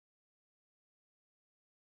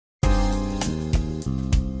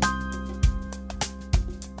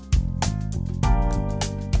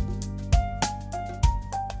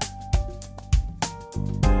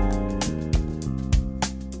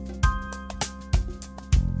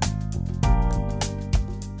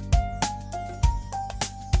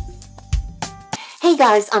Hey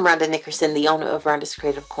guys, I'm Rhonda Nickerson, the owner of Rhonda's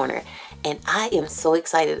Creative Corner, and I am so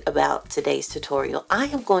excited about today's tutorial. I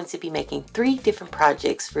am going to be making 3 different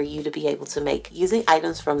projects for you to be able to make using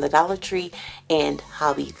items from the Dollar Tree and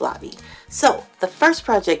Hobby Lobby. So the first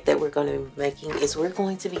project that we're going to be making is we're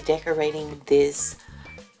going to be decorating this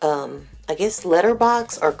I guess letter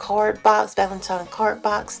box or card box, Valentine card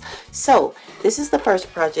box. So this is the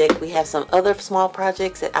first project. We have some other small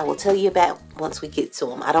projects that I will tell you about once we get to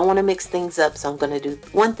them. I don't want to mix things up, so I'm going to do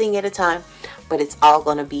one thing at a time, but it's all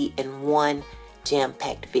going to be in one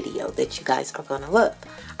jam-packed video that you guys are going to love.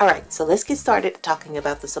 Alright, so let's get started talking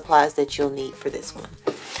about the supplies that you'll need for this one.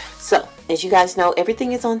 So, as you guys know,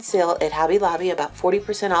 everything is on sale at Hobby Lobby, about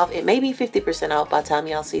 40% off. It may be 50% off by the time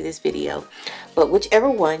y'all see this video, but whichever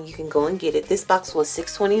one, you can go and get it. This box was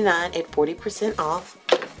 $6.29 at 40% off.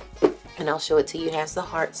 And I'll show it to you. It has the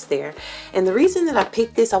hearts there. And the reason that I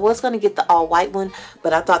picked this, I was going to get the all white one,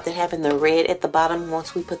 but I thought that having the red at the bottom,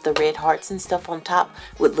 once we put the red hearts and stuff on top,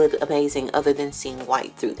 would look amazing other than seeing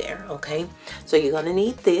white through there. Okay, so you're going to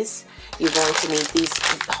need this. You're going to need these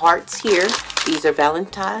hearts here. These are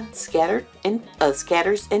Valentine scatters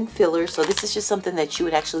and fillers. So this is just something that you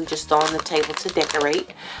would actually just throw on the table to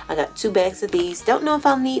decorate. I got 2 bags of these. Don't know if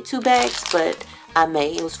I'll need 2 bags, but I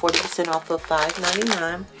may. It was 40% off of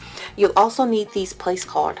 $5.99. You'll also need these place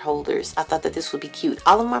card holders. I thought that this would be cute.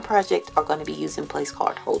 All of my projects are going to be using place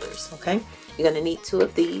card holders, okay? You're going to need 2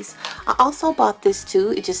 of these. I also bought this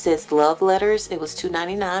too. It just says love letters. It was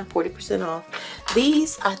 $2.99, 40% off.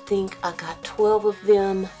 These, I think I got 12 of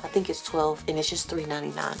them. I think it's 12, and it's just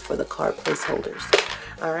 $3.99 for the card place holders.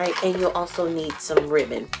 All right, and you'll also need some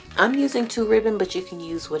ribbon. I'm using 2 ribbon, but you can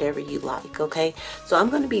use whatever you like, okay? So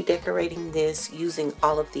I'm going to be decorating this using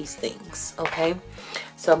all of these things, okay?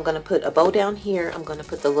 So I'm going to put a bow down here. I'm going to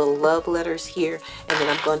put the little love letters here, and then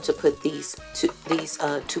I'm going to put these two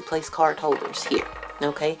place card holders here.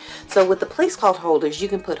 Okay, so with the place card holders, you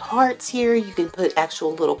can put hearts here, you can put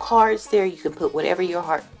actual little cards there, you can put whatever your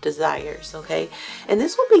heart desires. Okay, and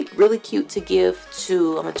this would be really cute to give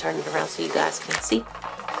to, I'm gonna turn it around so you guys can see.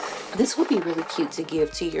 This would be really cute to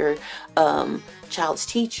give to your child's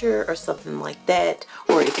teacher or something like that,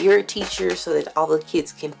 or if you're a teacher, so that all the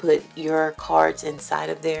kids can put your cards inside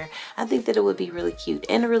of there. I think that it would be really cute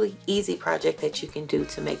and a really easy project that you can do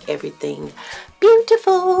to make everything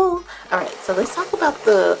beautiful. Alright, so let's talk about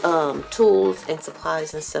the tools and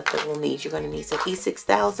supplies and stuff that we'll need. You're going to need some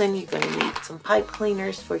E6000, you're going to need some pipe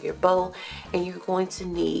cleaners for your bow, and you're going to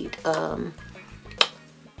need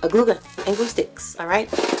a glue gun and glue sticks. All right,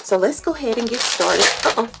 so let's go ahead and get started.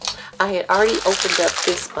 I had already opened up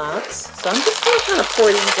this box, so I'm just going to kind of pour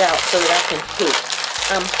these out so that I can pick.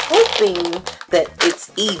 I'm hoping that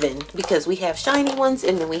it's even, because we have shiny ones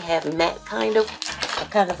and then we have matte kind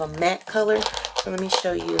of a matte color. So let me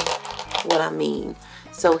show you what I mean.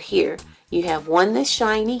 So here you have one that's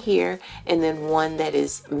shiny here, and then one that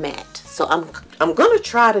is matte. So I'm going to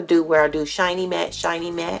try to do where I do shiny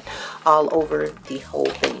matte all over the whole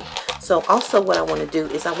thing. So also what I want to do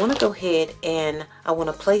is I want to go ahead and I want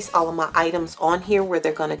to place all of my items on here where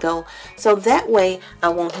they're going to go. So that way I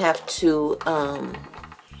won't have to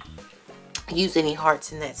use any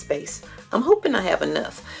hearts in that space. I'm hoping I have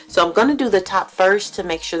enough. So I'm going to do the top first to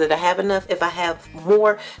make sure that I have enough. If I have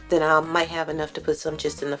more, then I might have enough to put some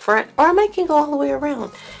just in the front, or I might can go all the way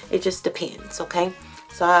around. It just depends, okay?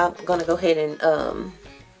 So I'm going to go ahead and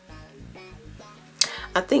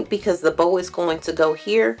I think because the bow is going to go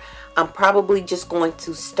here, I'm probably just going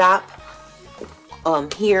to stop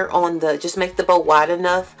here on the, just make the bow wide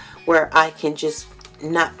enough where I can just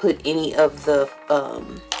not put any of the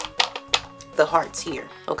hearts here.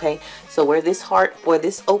 Okay, so where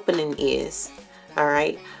this opening is, all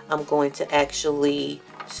right, I'm going to actually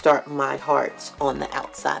start my hearts on the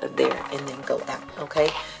outside of there and then go out.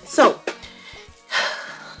 Okay, so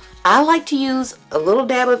I like to use a little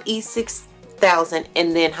dab of E6000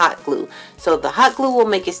 and then hot glue. So the hot glue will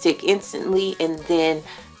make it stick instantly, and then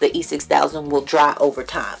the E6000 will dry over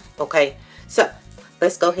time. Okay, so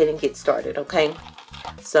let's go ahead and get started. Okay,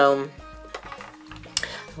 so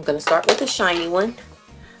I'm going to start with the shiny one.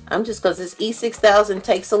 I'm just, because this E6000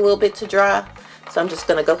 takes a little bit to dry, so I'm just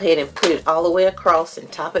going to go ahead and put it all the way across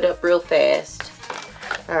and top it up real fast.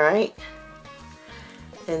 Alright,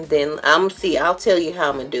 and then I'll tell you how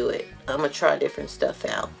I'm going to do it. I'm going to try different stuff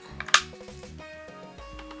out.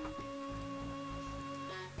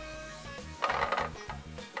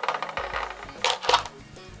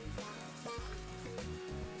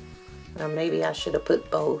 Or maybe I should have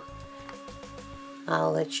put both.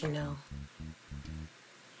 I'll let you know.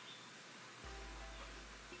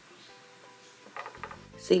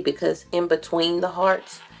 See, because in between the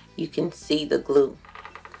hearts you can see the glue.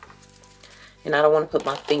 And I don't want to put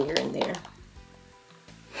my finger in there.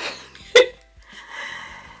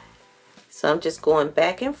 So I'm just going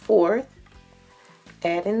back and forth,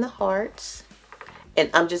 adding the hearts. And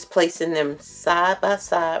I'm just placing them side by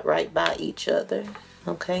side, right by each other.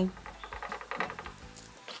 Okay.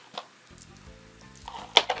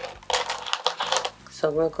 So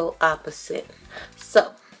we'll go opposite.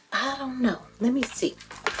 So, I don't know. Let me see.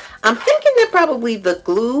 I'm thinking that probably the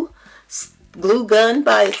glue gun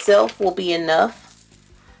by itself will be enough.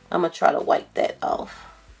 I'm going to try to wipe that off.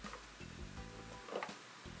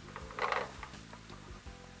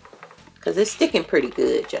 Because it's sticking pretty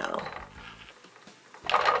good, y'all.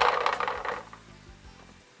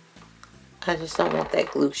 I just don't want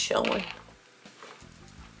that glue showing.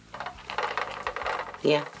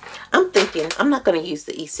 Yeah. I'm thinking I'm not going to use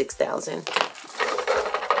the E6000.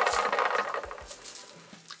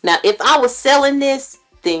 Now, if I was selling this,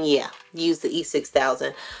 then yeah, use the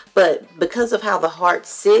E6000. But because of how the hearts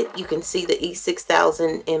sit, you can see the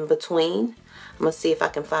E6000 in between. I'm going to see if I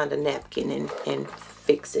can find a napkin and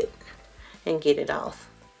fix it and get it off.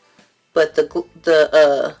 But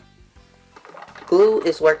the glue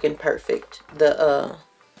is working perfect. The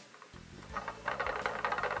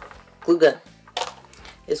glue gun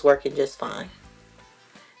is working just fine.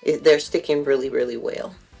 They're sticking really, really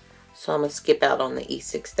well. So I'm going to skip out on the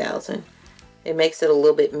E6000. It makes it a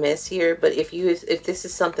little bit messier, but if this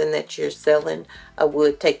is something that you're selling, I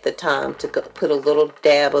would take the time to put a little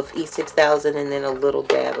dab of E6000 and then a little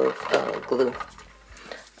dab of glue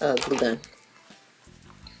gun.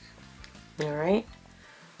 Alright,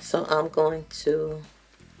 so I'm going to,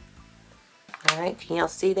 alright, can y'all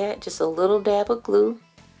see that? Just a little dab of glue,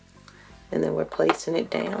 and then we're placing it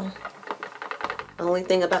down. The only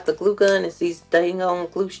thing about the glue gun is these dang on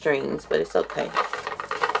glue strings, but it's okay.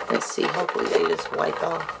 Let's see, hopefully they just wipe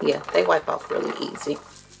off. Yeah, they wipe off really easy.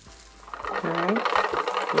 Alright,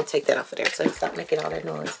 let me take that off of there so I stop making all that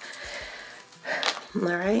noise.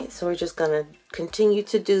 Alright, so we're just going to continue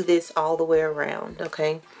to do this all the way around,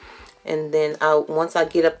 okay? And then once I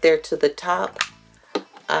get up there to the top,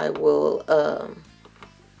 I will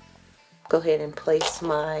go ahead and place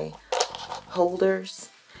my holders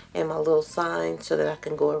and my little sign so that I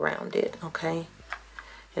can go around it, okay?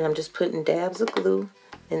 And I'm just putting dabs of glue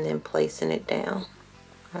and then placing it down,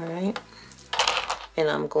 alright? And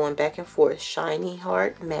I'm going back and forth, shiny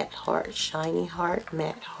heart, matte heart, shiny heart,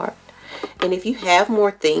 matte heart. And if you have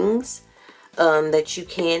more things that you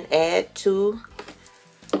can add to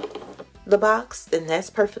the box, then that's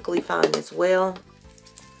perfectly fine as well.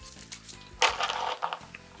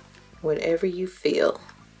 Whatever you feel.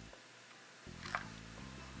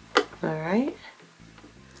 Alright.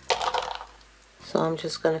 So I'm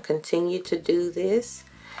just going to continue to do this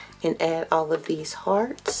and add all of these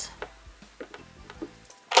hearts.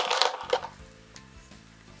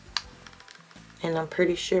 And I'm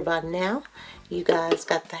pretty sure by now you guys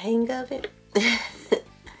got the hang of it.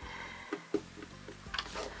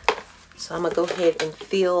 So I'm going to go ahead and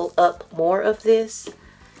fill up more of this.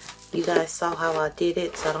 You guys saw how I did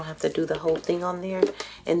it, so I don't have to do the whole thing on there.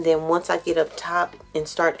 And then once I get up top and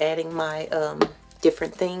start adding my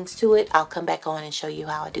different things to it, I'll come back on and show you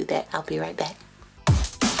how I do that. I'll be right back.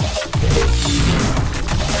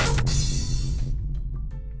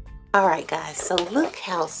 Alright guys, so look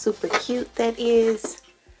how super cute that is.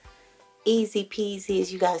 Easy peasy,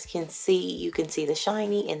 as you guys can see. You can see the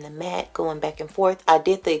shiny and the matte going back and forth. I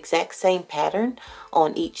did the exact same pattern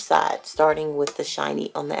on each side, starting with the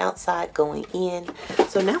shiny on the outside going in.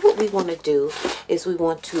 So now what we want to do is we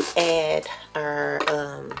want to add our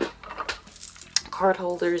card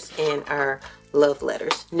holders and our love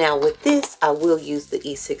letters. Now with this, I will use the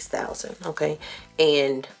E6000, okay?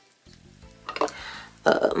 And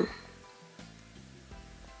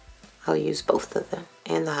I'll use both of them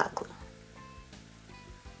and the hot glue.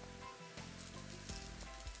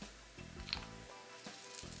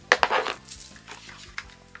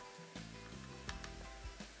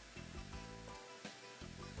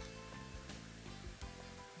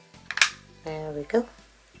 There we go.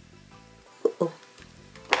 Uh-oh.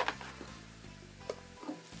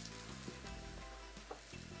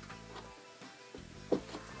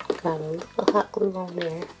 Got a little hot glue on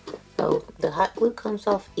there. So the hot glue comes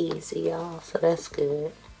off easy, y'all, so that's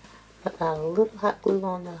good. I got a little hot glue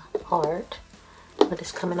on the heart, but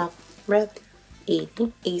it's coming off rather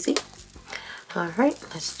easy. Alright,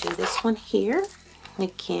 let's do this one here.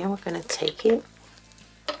 Again, we're going to take it,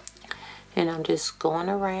 and I'm just going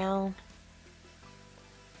around.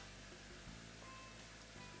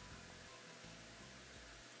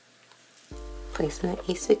 Placing the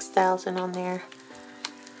E6000 on there.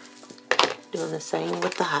 Doing the same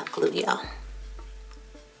with the hot glue, y'all.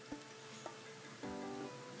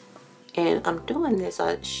 And I'm doing this,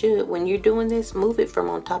 I should, when you're doing this, move it from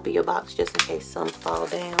on top of your box just in case some fall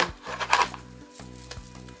down.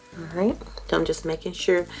 Alright, so I'm just making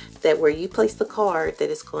sure that where you place the card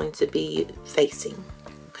that it's going to be facing.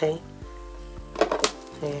 Okay,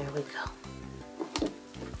 there we go.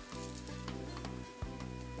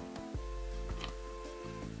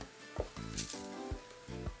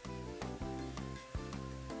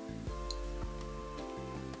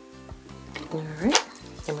 Alright,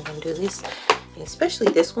 then we're going to do this,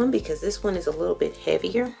 especially this one because this one is a little bit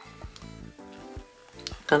heavier. I'm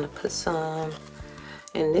going to put some,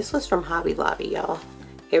 and this was from Hobby Lobby, y'all.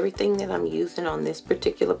 Everything that I'm using on this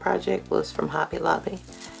particular project was from Hobby Lobby.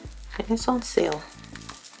 And it's on sale.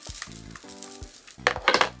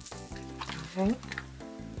 Alright.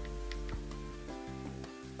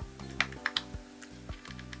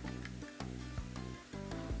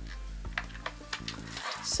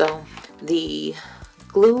 So the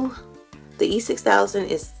glue, the E6000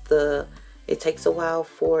 is it takes a while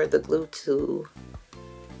for the glue to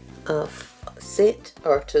sit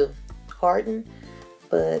or to harden,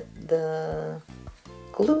 but the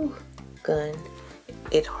glue gun,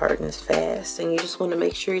 it hardens fast, and you just want to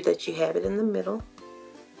make sure that you have it in the middle.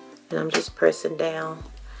 And I'm just pressing down,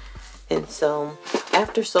 and so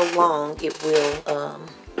after so long it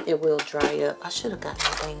will dry up. I should have gotten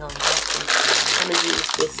a dang on that. I'm gonna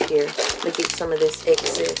use this here to get some of this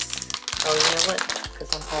excess. Oh, you know what? Because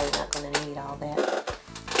I'm probably not gonna need all that.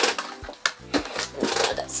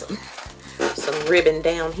 I got some ribbon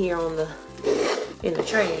down here on in the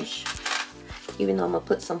trash. Even though I'm gonna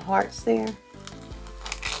put some hearts there.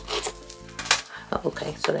 Oh,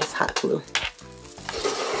 okay, so that's hot glue.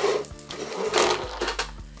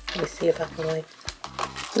 Let me see if I can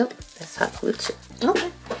nope, that's hot glue too.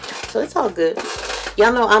 Okay, so it's all good.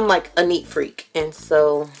 Y'all know I'm like a neat freak, and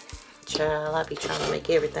so child, I be trying to make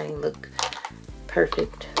everything look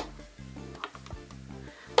perfect.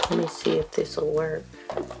 Let me see if this will work.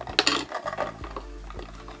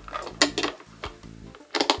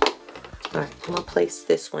 Alright, I'm gonna place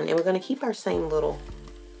this one, and we're gonna keep our same little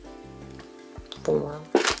form.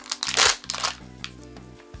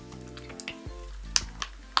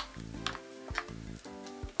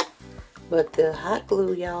 But the hot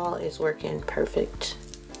glue, y'all, is working perfect.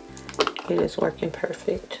 It is working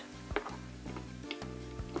perfect.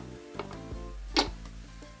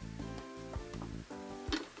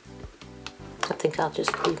 I think I'll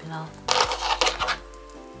just leave it on.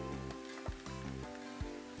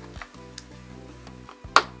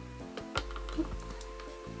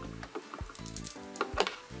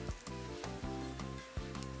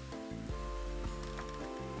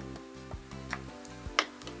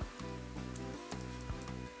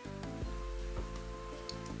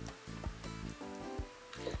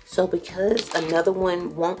 So because another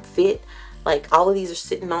one won't fit, like all of these are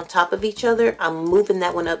sitting on top of each other, I'm moving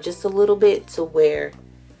that one up just a little bit to where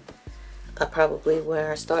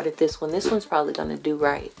where I started this one. This one's probably gonna do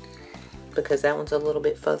right because that one's a little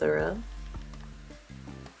bit further up.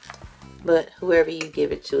 But whoever you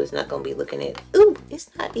give it to is not gonna be looking at, ooh,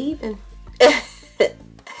 it's not even.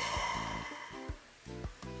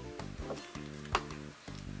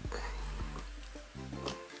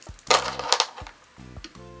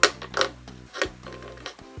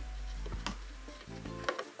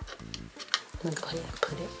 I'm gonna go ahead and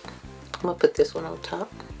put it. I'm gonna put this one on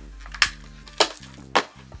top.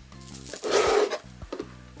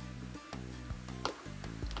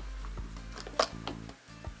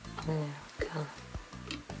 There we go.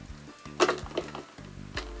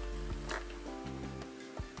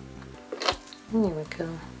 There we go.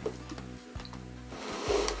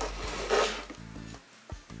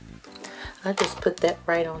 I just put that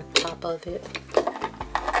right on top of it.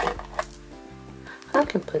 I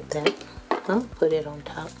can put that. I'll put it on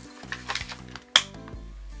top.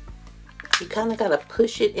 You kind of got to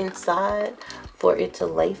push it inside for it to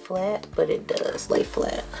lay flat, but it does lay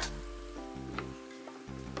flat.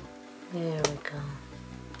 There we go.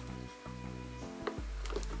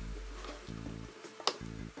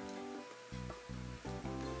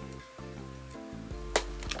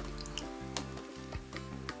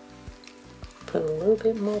 Put a little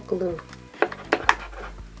bit more glue.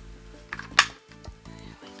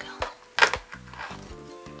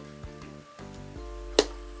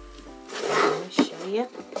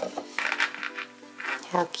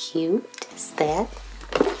 How cute is that?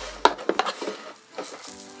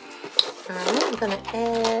 Alright, I'm going to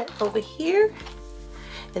add over here,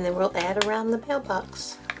 and then we'll add around the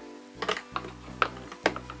mailbox.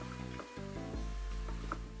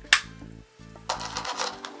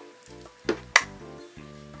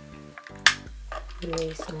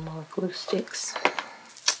 need some more glue sticks.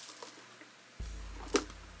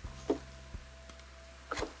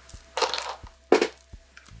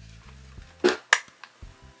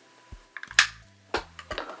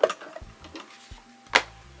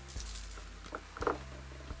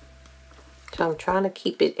 So I'm trying to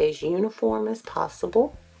keep it as uniform as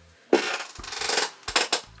possible.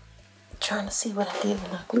 Trying to see what I did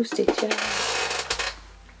with my glue sticks, y'all.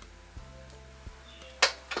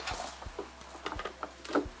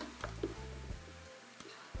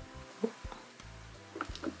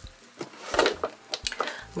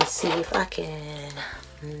 Let's see if I can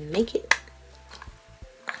make it.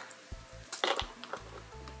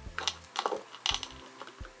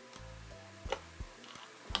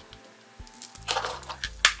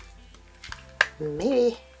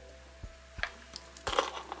 Maybe.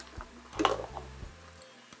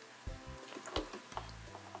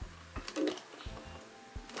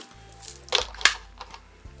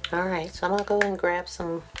 Alright, so I'm gonna go and grab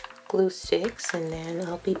some glue sticks and then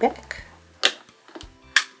I'll be back.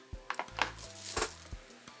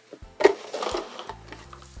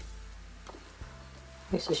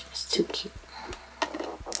 This is just too cute.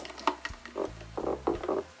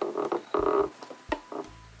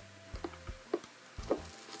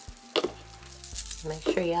 Make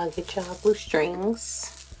sure y'all get y'all glue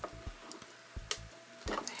strings.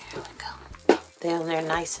 There we go. Down there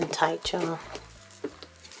nice and tight, y'all.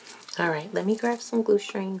 Alright, let me grab some glue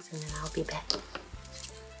strings and then I'll be back.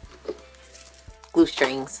 Glue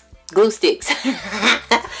strings. Glue sticks.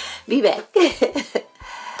 Be back.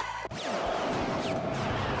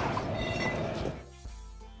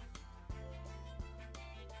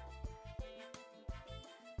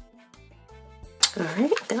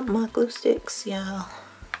 Alright, got my glue sticks, y'all.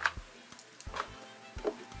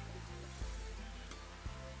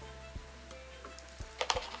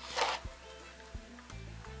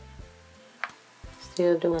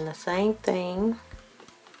 Still doing the same thing.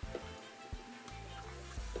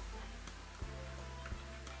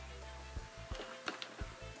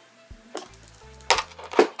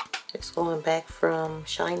 Just going back from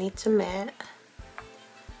shiny to matte.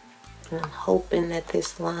 And I'm hoping that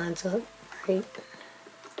this lines up right.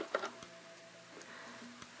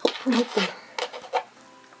 Hoping.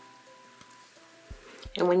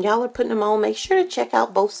 And when y'all are putting them on, make sure to check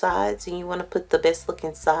out both sides, and you want to put the best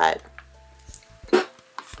looking side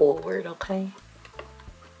forward, okay?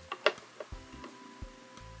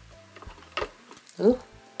 Ooh,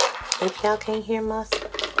 if y'all can't hear my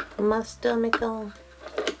stomach on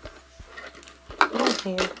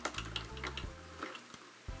here. I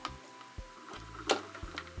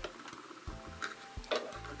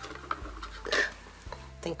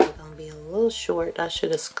think we're gonna be a little short. I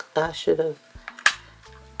should have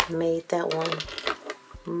made that one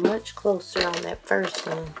much closer on that first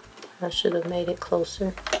one. I should have made it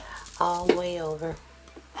closer all the way over.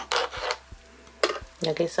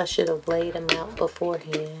 I guess I should have laid them out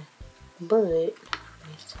beforehand, but let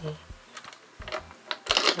me see.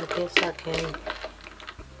 I guess I can.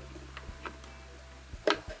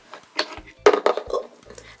 Oh.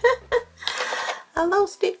 I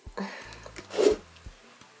lost it.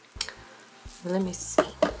 Let me see.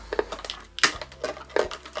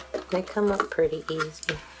 They come up pretty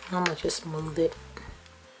easy. I'm gonna just move it.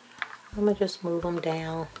 I'm gonna just move them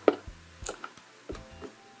down.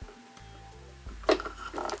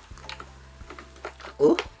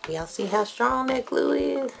 Ooh, y'all see how strong that glue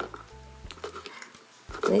is?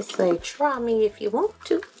 They say try me if you want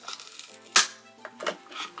to.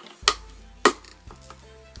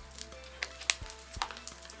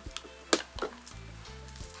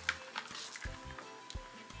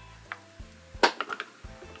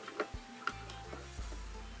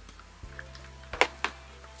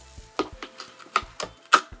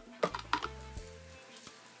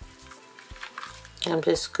 I'm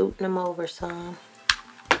just scooting them over some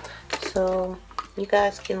so you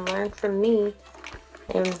guys can learn from me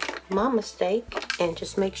and my mistake, and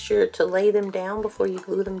just make sure to lay them down before you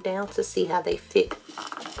glue them down to see how they fit,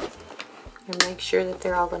 and make sure that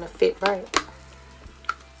they're all going to fit right.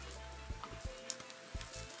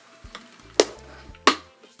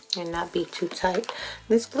 And not be too tight.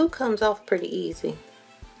 This glue comes off pretty easy,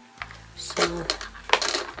 so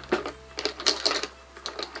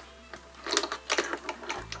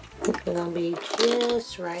it's gonna be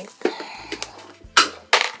just right.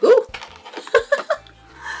 Ooh!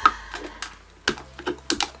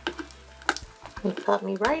 It caught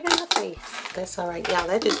me right in the face. That's alright, y'all.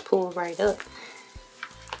 That just pulled right up.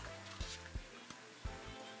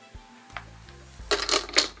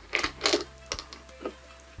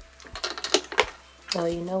 Oh,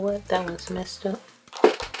 you know what? That one's messed up.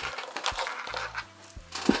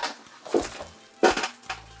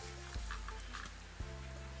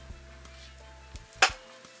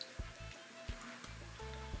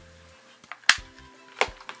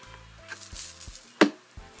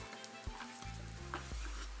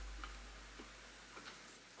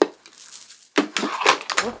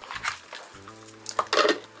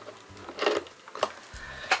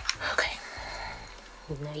 Okay.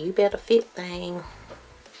 Now you better fit, thing.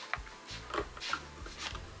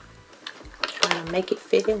 Trying to make it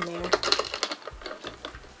fit in there.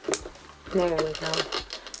 There we go.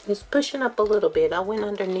 It's pushing up a little bit. I went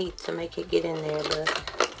underneath to make it get in there, but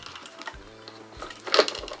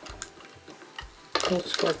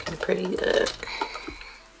it's working pretty good.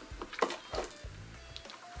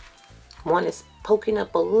 One is poking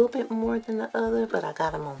up a little bit more than the other, but I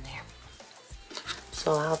got them on there.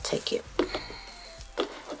 So I'll take it.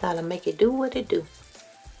 Gotta make it do what it do.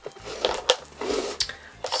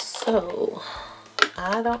 So,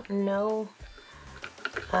 I don't know.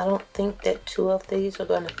 I don't think that 2 of these are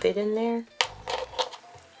going to fit in there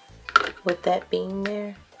with that being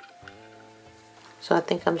there. So I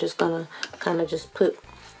think I'm just going to kind of just put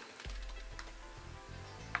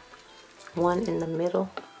one in the middle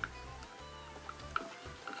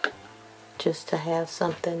just to have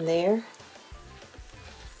something there.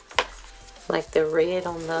 Like the red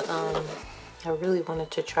on the, I really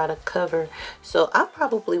wanted to try to cover. So I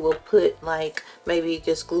probably will put like maybe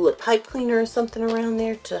just glue a pipe cleaner or something around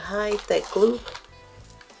there to hide that glue.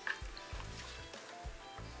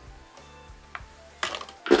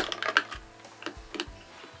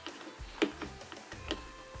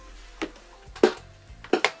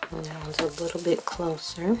 And that one's a little bit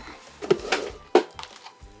closer.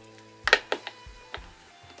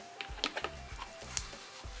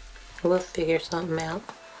 We'll figure something out.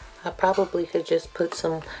 I probably could just put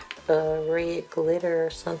some red glitter or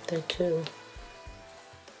something too.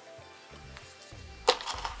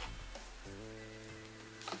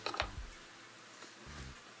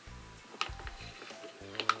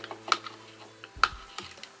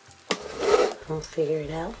 I'll figure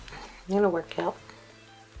it out. It'll work out.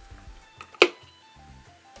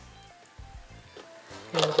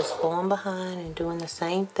 And I'm just going behind and doing the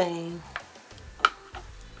same thing.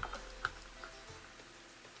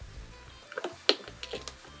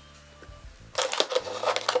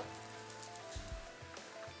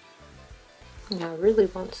 And I really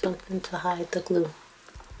want something to hide the glue.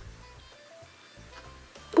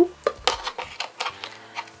 Boop.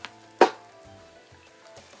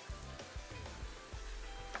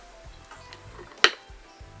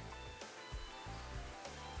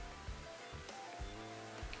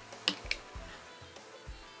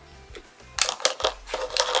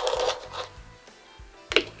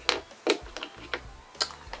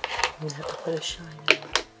 I'm gonna have to put a shine on it.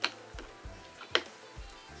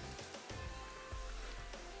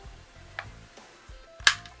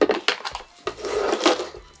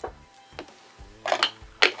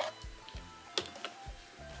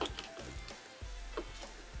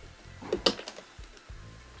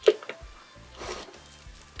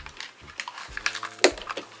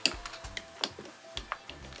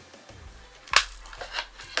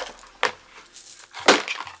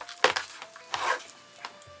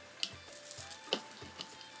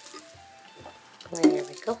 There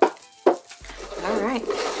we go. Alright.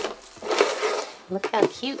 Look how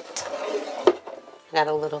cute. I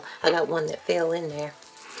got one that fell in there.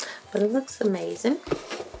 But it looks amazing.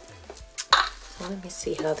 So let me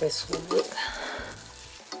see how this will look.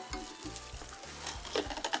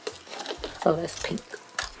 Oh, that's pink.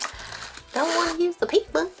 Don't want to use the pink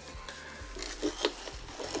one.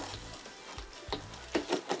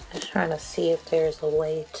 Just trying to see if there's a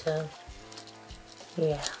way to,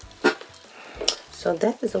 yeah. So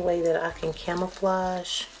that is a way that I can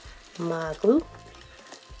camouflage my glue,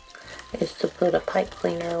 is to put a pipe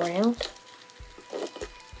cleaner around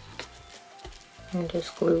and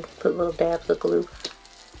just glue, put little dabs of glue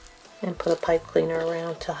and put a pipe cleaner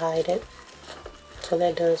around to hide it. So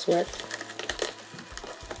that does work.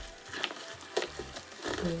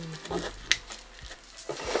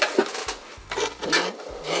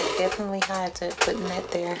 That definitely hides it, putting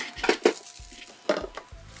that there.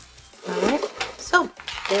 Alright. So,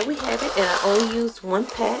 there we have it, and I only used 1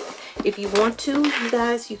 pack. If you want to, you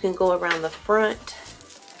guys, you can go around the front.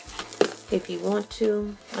 If you want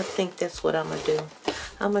to, I think that's what I'm going to do.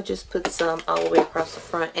 I'm going to just put some all the way across the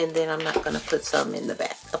front, and then I'm not going to put some in the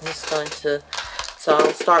back. I'm just going to, so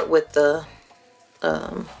I'll start with the,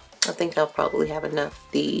 I think I'll probably have enough,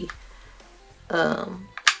 the,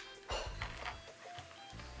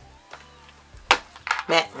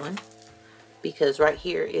 matte one, because right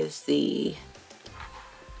here is the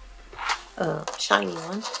shiny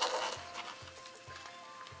one.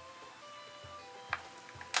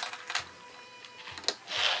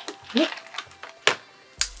 Yep.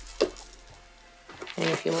 And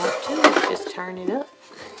if you want to, just turn it up.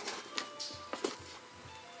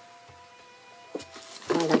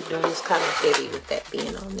 And it's kind of heavy with that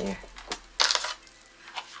being on there.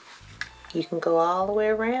 You can go all the way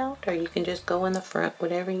around, or you can just go in the front,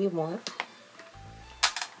 whatever you want.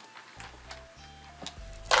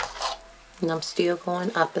 And I'm still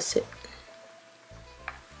going opposite.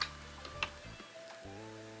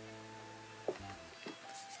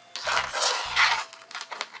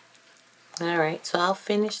 Alright, so I'll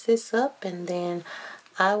finish this up and then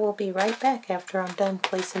I will be right back after I'm done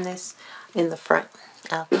placing this in the front.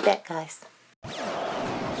 I'll be back, guys.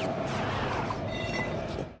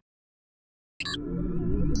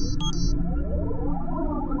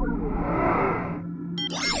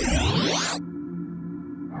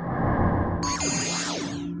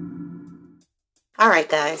 Alright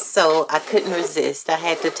guys, so I couldn't resist. I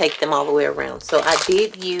had to take them all the way around. So I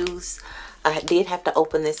did have to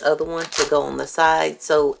open this other one to go on the side.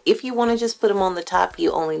 So if you want to just put them on the top,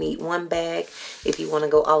 you only need one bag. If you want to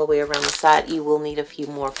go all the way around the side, you will need a few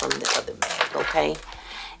more from the other bag, okay?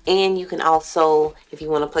 And you can also, if you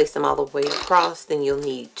want to place them all the way across, then you'll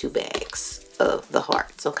need 2 bags of the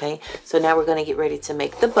hearts, okay? So now we're going to get ready to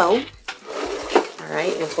make the bow.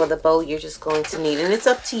 Alright, and for the bow, you're just going to need, and it's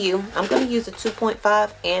up to you. I'm going to use a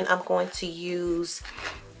 2.5, and I'm going to use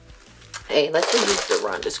let's use the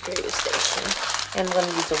Rhonda's Creative Station. And I'm going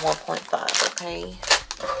to use a 1.5, okay?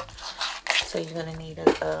 So you're going to need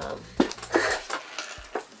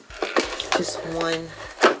just one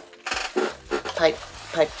pipe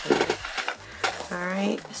cleaner.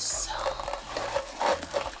 Alright, so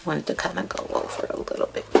I wanted to kind of go over a little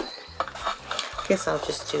bit. Guess I'll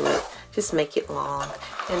just do it. Just make it long,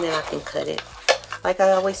 and then I can cut it. Like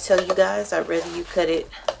I always tell you guys, I'd rather you cut it,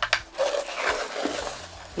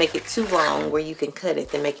 make it too long where you can cut it,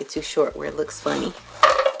 than make it too short where it looks funny.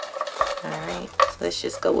 Alright, let's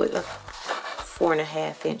just go with a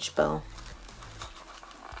 4.5 inch bow.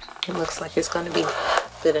 It looks like it's going to be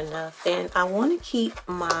good enough. And I want to keep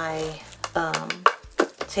my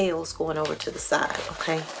tails going over to the side,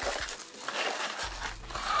 okay?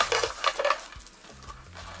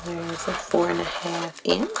 There's a 4.5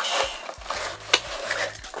 inch.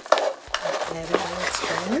 That is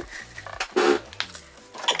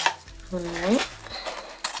alright.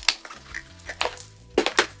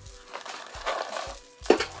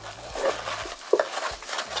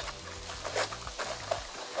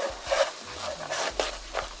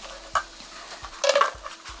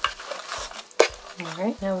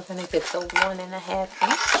 Alright, now we're going to get the 1.5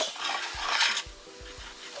 inch.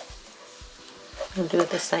 And do it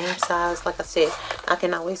the same size. Like I said, I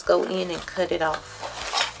can always go in and cut it off.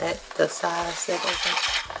 The size that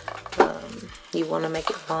you want to make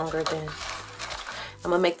it longer than. I'm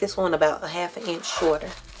going to make this one about 1/2 inch shorter.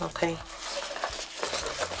 Okay.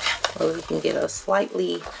 So we can get a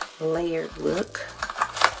slightly layered look.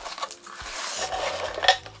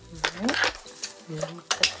 Alright. And then we'll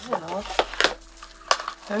cut that off.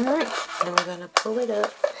 Alright. Then we're going to pull it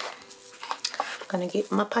up. Gonna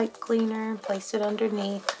get my pipe cleaner and place it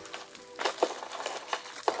underneath.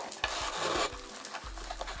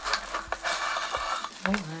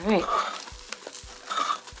 Alright.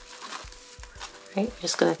 Alright,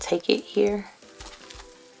 just gonna take it here.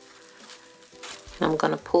 And I'm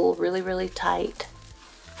gonna pull really, really tight.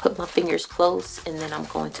 Put my fingers close, and then I'm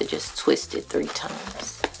going to just twist it 3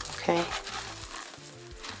 times. Okay?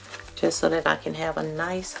 Just so that I can have a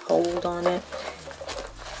nice hold on it.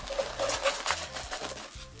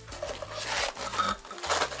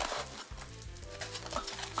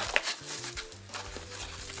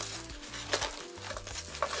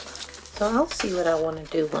 So I'll see what I want to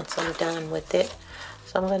do once I'm done with it.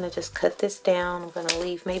 So I'm going to just cut this down. I'm going to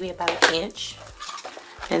leave maybe about 1 inch.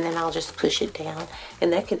 And then I'll just push it down.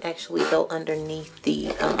 And that can actually go underneath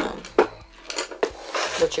the,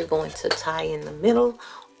 what you're going to tie in the middle.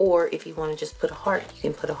 Or if you want to just put a heart, you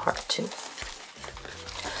can put a heart too.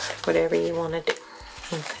 Whatever you want to do.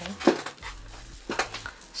 Okay.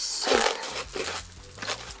 So,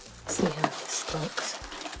 let's see how this looks.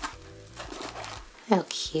 How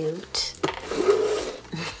cute.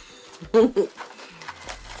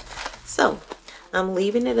 So, I'm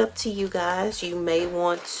leaving it up to you guys. You may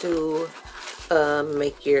want to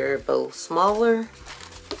make your bow smaller.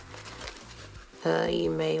 You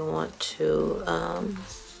may want to,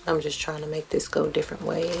 I'm just trying to make this go different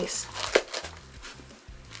ways.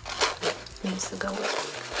 Needs to go.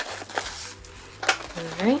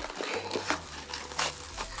 Alright.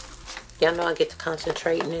 Y'all know I get to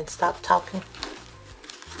concentrating and stop talking.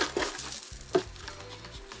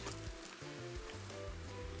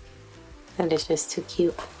 And it's just too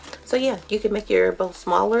cute. So yeah, you can make your bow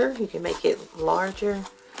smaller. You can make it larger.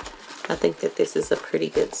 I think that this is a pretty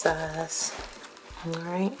good size. All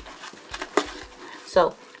right.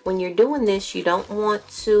 So when you're doing this, you don't want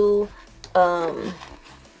to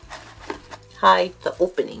hide the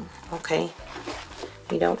opening, okay?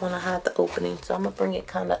 You don't want to hide the opening. So I'm going to bring it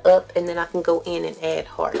kind of up, and then I can go in and add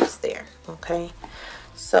hearts there, okay?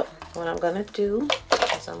 So what I'm going to do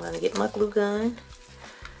is I'm going to get my glue gun.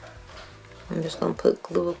 I'm just going to put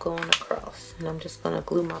glue going across, and I'm just going to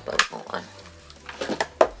glue my bow on.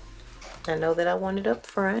 I know that I want it up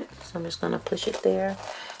front, so I'm just going to push it there,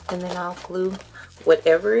 and then I'll glue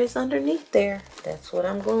whatever is underneath there. That's what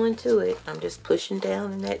I'm gluing to it. I'm just pushing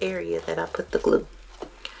down in that area that I put the glue.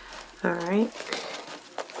 All right.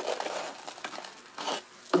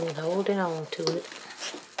 And holding on to it.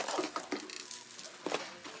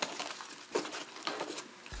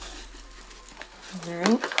 All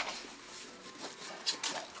right.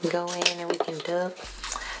 Go in and we can dub.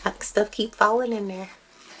 Stuff keep falling in there.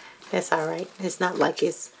 That's all right. It's not like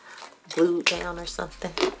it's glued down or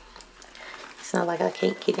something. It's not like I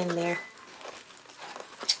can't get in there.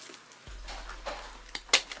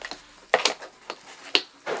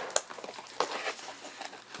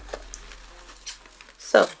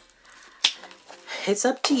 So it's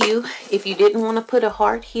up to you. If you didn't want to put a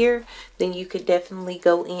heart here, then you could definitely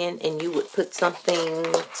go in and you would put something,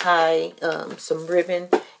 tie some ribbon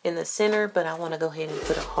in the center, but I want to go ahead and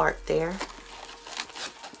put a heart there.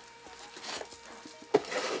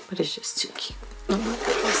 But it's just too cute. Oh my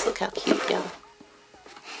goodness, look how cute, y'all.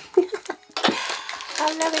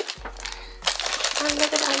 I love it. I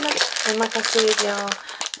love it, I love it. And like I said, y'all,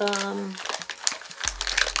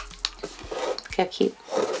 look how cute.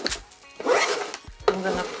 I'm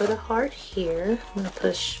gonna put a heart here. I'm gonna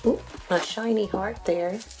push a shiny heart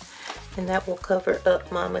there, and that will cover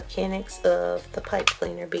up my mechanics of the pipe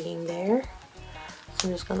cleaner being there. So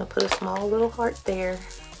I'm just gonna put a small little heart there.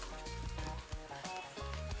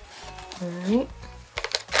 All right.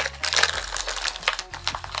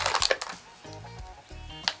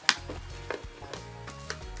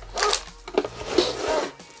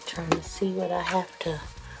 Trying to see what I have to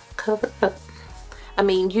cover up. I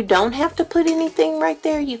mean, you don't have to put anything right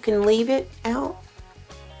there. You can leave it out,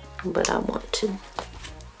 but I want to.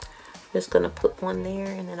 Just gonna put one there,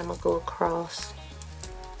 and then I'm gonna go across.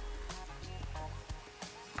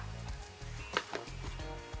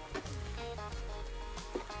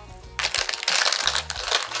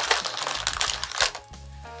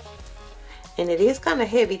 And it is kind of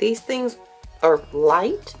heavy. These things are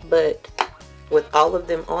light, but with all of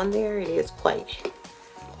them on there, it is quite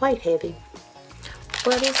heavy.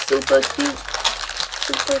 But it's super cute.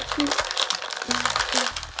 Super cute.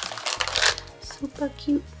 Super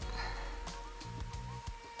cute.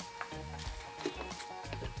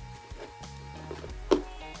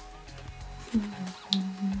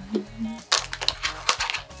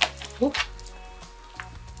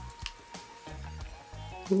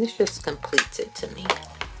 And this just completes it to me.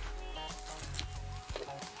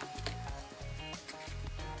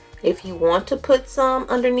 If you want to put some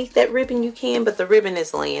underneath that ribbon, you can, but the ribbon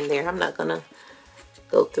is laying there. I'm not gonna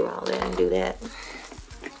go through all that and do that.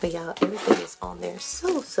 But y'all, everything is on there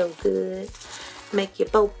so good. Make your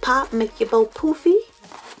bow pop, make your bow poofy.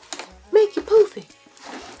 Make your poofy.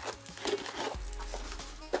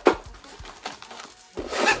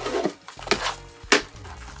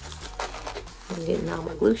 I'm getting all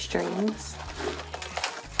my glue strings.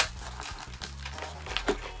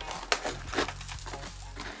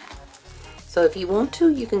 So if you want to,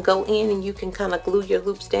 you can go in and you can kind of glue your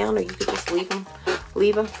loops down, or you could just leave them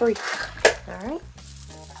free. All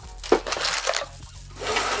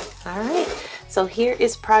right. So here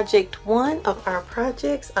is project 1 of our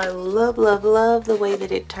projects. I love the way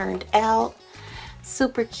that it turned out.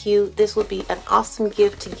 Super cute. This would be an awesome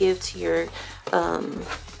gift to give to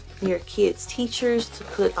your kids' teachers, to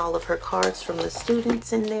put all of her cards from the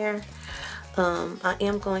students in there. I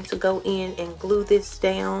am going to go in and glue this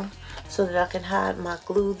down so that I can hide my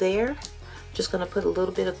glue there. Just going to put a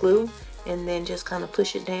little bit of glue and then just kind of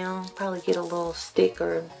push it down. Probably get a little stick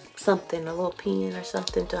or something, a little pin or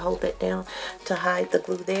something to hold that down to hide the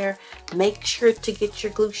glue there. Make sure to get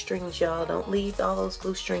your glue strings, y'all. Don't leave all those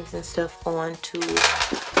glue strings and stuff on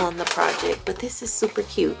the project. But this is super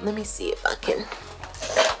cute. Let me see if I can.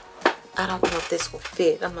 I don't know if this will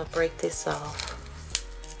fit. I'm going to break this off.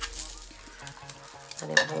 I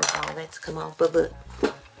didn't want all that to come off, but look.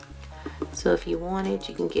 So if you wanted,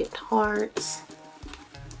 you can get hearts.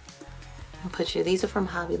 And put your, these are from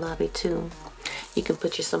Hobby Lobby too. You can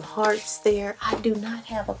put you some hearts there. I do not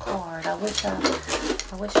have a card. I wish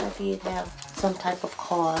I did have some type of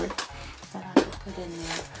card that I could put in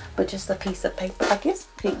there. But just a piece of paper. I guess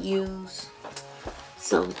I could use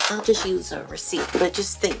So I'll just use a receipt, but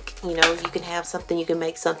just think, you know, you can have something, you can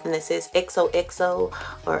make something that says XOXO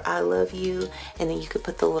or I love you, and then you could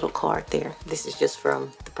put the little card there. This is just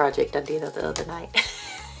from the project I did the other night.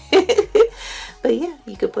 But yeah,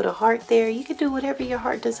 you could put a heart there. You could do whatever your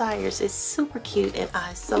heart desires. It's super cute and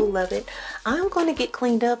I so love it. I'm going to get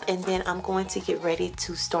cleaned up and then I'm going to get ready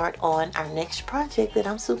to start on our next project that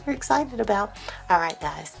I'm super excited about. All right,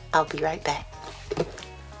 guys, I'll be right back.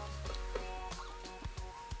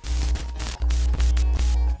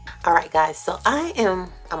 All right, guys, so I'm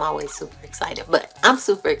always super excited, but I'm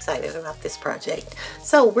super excited about this project.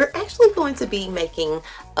 So we're actually going to be making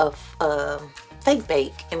a fake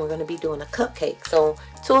bake, and we're going to be doing a cupcake. So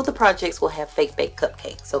 2 of the projects will have fake bake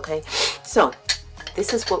cupcakes, okay? So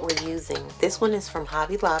this is what we're using. This one is from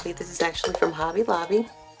Hobby Lobby. This is actually from Hobby Lobby.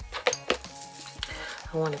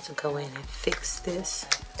 I wanted to go in and fix this.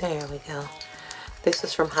 There we go. This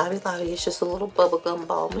is from Hobby Lobby. It's just a little bubblegum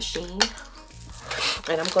ball machine.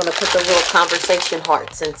 And I'm going to put the little conversation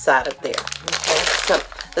hearts inside of there. Okay, so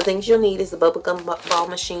the things you'll need is the bubblegum ball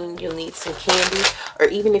machine. You'll need some candy, or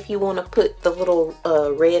even if you want to put the little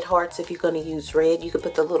red hearts, if you're going to use red, you could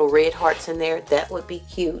put the little red hearts in there. That would be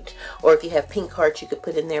cute. Or if you have pink hearts, you could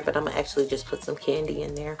put in there, but I'm going to actually just put some candy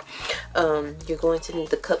in there. You're going to need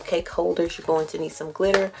the cupcake holders. You're going to need some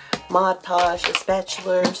glitter, Mod Podge, a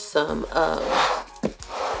spatula, some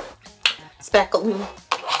spackling.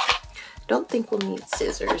 Don't think we'll need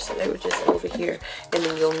scissors, so they were just over here. And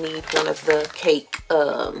then you'll need one of the cake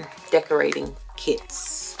decorating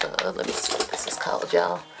kits. Let me see what this is called,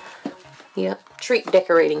 y'all. Yep, treat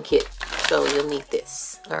decorating kit. So you'll need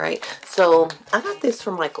this. All right, so I got this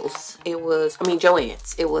from Michael's.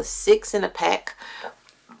 Joann's. It was 6 in a pack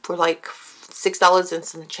for like $6 and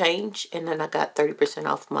some change, and then I got 30%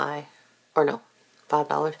 off my, or no,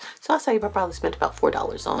 $5. So I'll say I probably spent about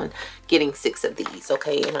 $4 on getting 6 of these,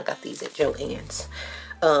 okay? And I got these at Joann's.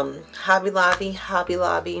 Hobby Lobby, Hobby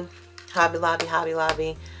Lobby, Hobby Lobby, Hobby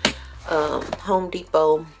Lobby, Home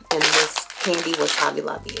Depot, and this candy was Hobby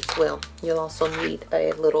Lobby as well. You'll also need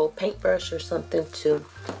a little paintbrush or something to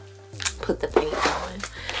put the paint on.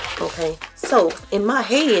 Okay, so in my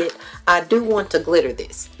head, I do want to glitter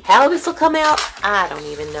this. How this will come out, I don't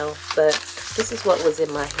even know, but this is what was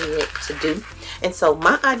in my head to do. And so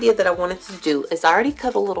my idea that I wanted to do is I already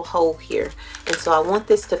cut a little hole here, and so I want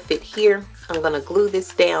this to fit here. I'm gonna glue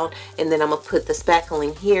this down, and then I'm gonna put the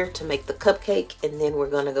spackling here to make the cupcake, and then we're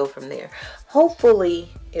gonna go from there.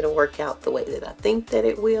 Hopefully it'll work out the way that I think that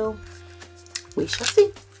it will. We shall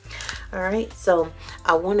see. All right, so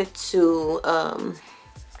I wanted to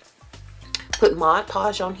put Mod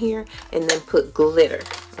Podge on here and then put glitter.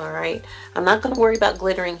 All right, I'm not going to worry about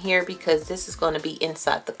glittering here because this is going to be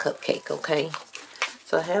inside the cupcake. Okay,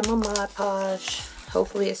 so I have my Mod Podge.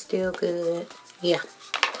 Hopefully it's still good. Yeah,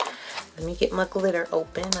 let me get my glitter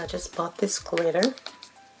open. I just bought this glitter.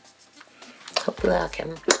 Hopefully I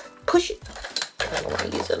can push it. I don't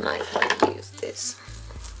want to use a knife. I can use this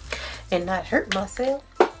and not hurt myself.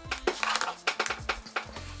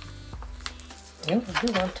 You're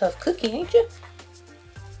one tough cookie, ain't you?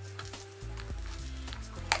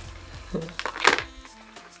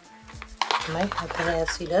 Might have to have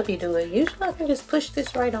CW do it. Usually I can just push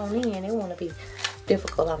this right on in. It won't be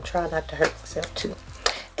difficult. I'm trying not to hurt myself too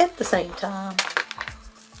at the same time.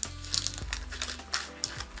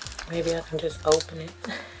 Maybe I can just open it.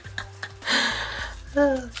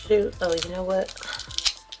 Oh shoot. Oh, you know what?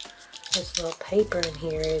 This little paper in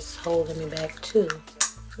here is holding me back too.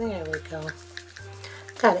 There we go.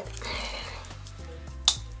 Got it.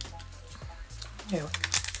 There we go.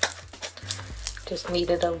 Just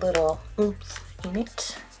needed a little oomph in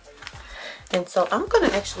it. And so I'm going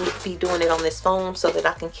to actually be doing it on this foam so that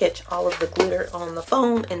I can catch all of the glitter on the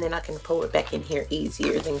foam, and then I can pull it back in here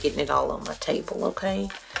easier than getting it all on my table, okay?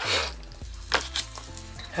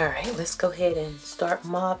 Alright, let's go ahead and start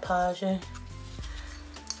Mod Podging.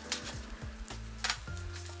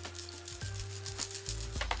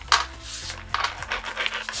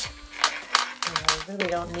 I really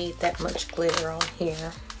don't need that much glitter on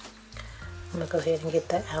here. I'm going to go ahead and get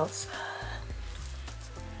that outside.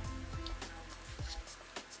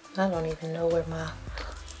 I don't even know where my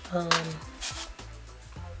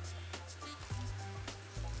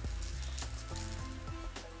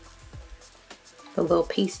the little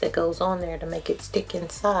piece that goes on there to make it stick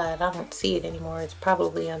inside. I don't see it anymore. It's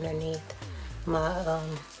probably underneath my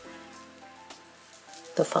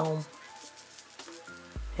the foam,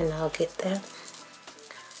 and I'll get that.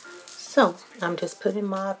 So I'm just putting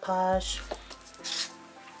Mod Podge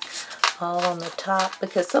all on the top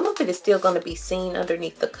because some of it is still going to be seen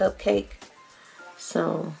underneath the cupcake.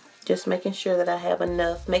 So Just making sure that I have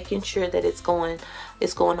enough, making sure that it's going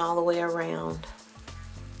all the way around.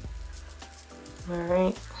 All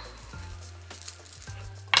right.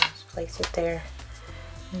 Just place it there,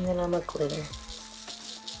 and then I'm gonna glitter.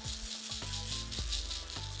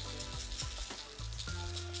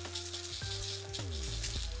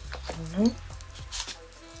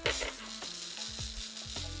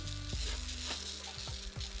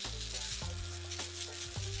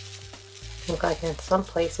 Look like in some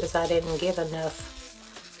places I didn't get enough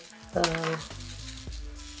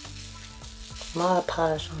Mod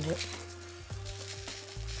Podge on it.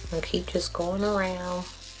 I'll keep just going around.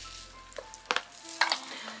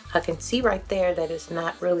 I can see right there that it's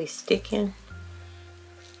not really sticking.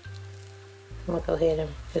 I'm gonna go ahead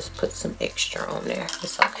and just put some extra on there.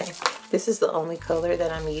 It's okay. This is the only color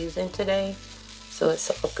that I'm using today, so it's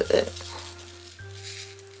all good.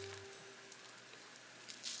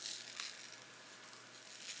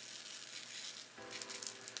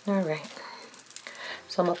 Alright,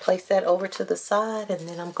 so I'm going to place that over to the side, and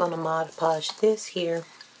then I'm going to Mod Podge this here.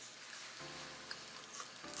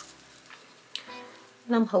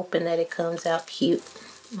 And I'm hoping that it comes out cute.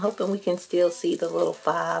 I'm hoping we can still see the little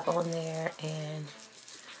 5 on there and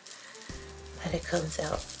that it comes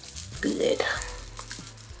out good.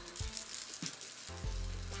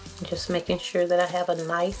 Just making sure that I have a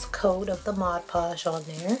nice coat of the Mod Podge on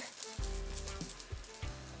there.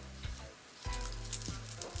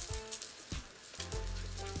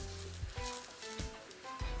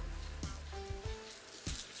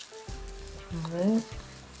 Alright.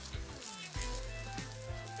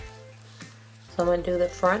 So I'm going to do the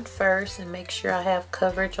front first and make sure I have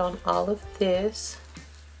coverage on all of this.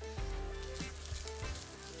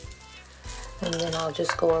 And then I'll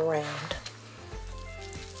just go around.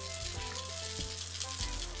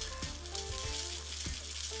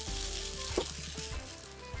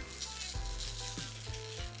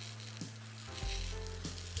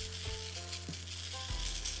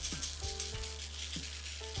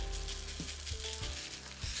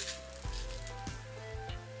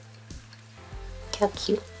 How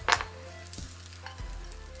cute.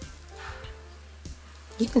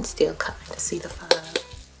 You can still kind of see the 5.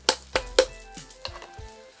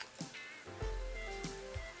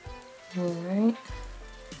 Alright.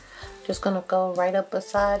 Just gonna go right up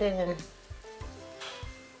beside it and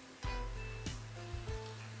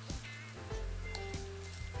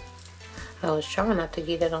I was trying not to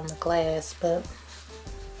get it on the glass, but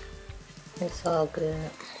it's all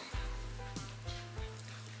good.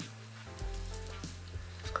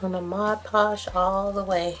 Gonna Mod Podge all the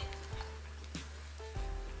way.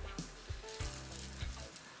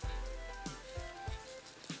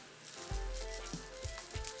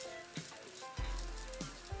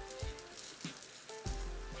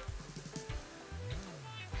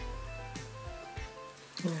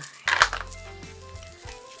 Alright.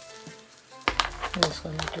 I'm just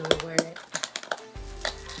gonna do it where it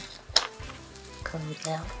comes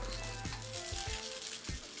out.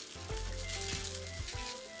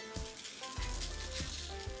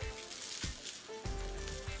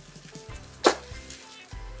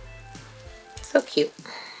 So cute.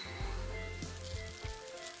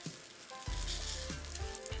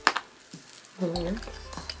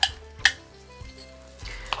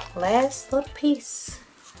 Last little piece.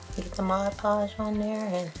 Get the Mod Podge on there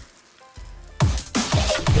and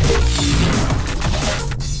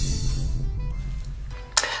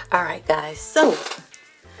alright guys, so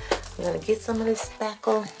I'm gonna get some of this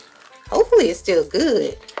spackle. Hopefully it's still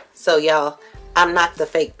good. So y'all, I'm not the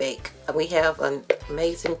fake bake. We have an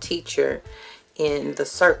amazing teacher in the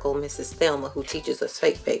circle, Mrs. Thelma, who teaches us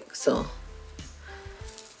fake bake. So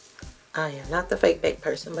I am not the fake bake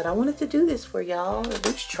person, but I wanted to do this for y'all. At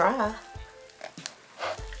least try.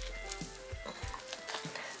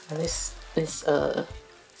 And this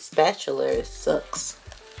spatula sucks.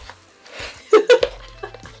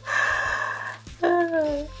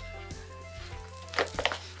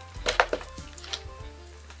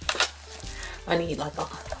 I need like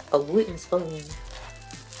a wooden spoon.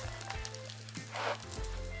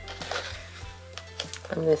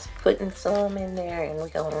 I'm just putting some in there, and we're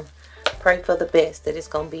gonna pray for the best that it's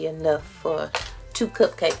gonna be enough for 2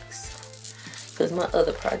 cupcakes. Because my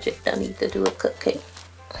other project, I need to do a cupcake.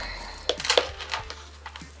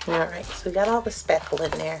 Alright, so we got all the spackle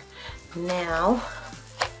in there. Now,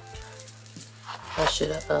 I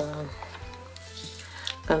should have,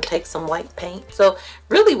 gonna take some white paint. So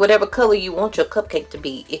really, whatever color you want your cupcake to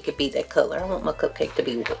be, it could be that color. I want my cupcake to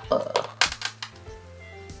be, or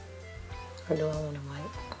do I want it white?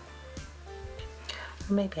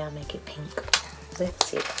 Or maybe I'll make it pink. Let's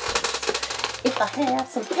see. if I have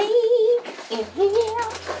some pink in here.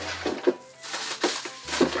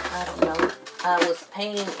 I don't know. I was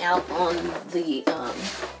painting out on the,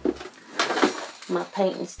 my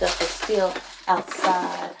painting stuff is still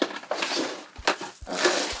outside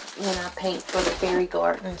when I paint for the fairy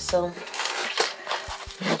garden. So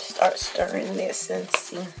I'm going to start stirring this and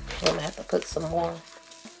see. I'm going to have to put some more.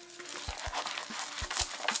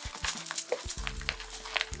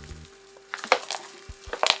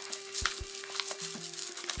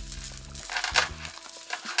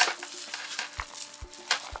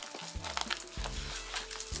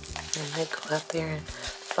 And I go out there and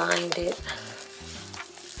find it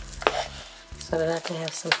so that I can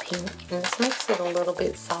have some pink. And this makes it a little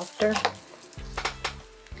bit softer.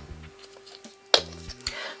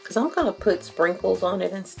 Because I'm going to put sprinkles on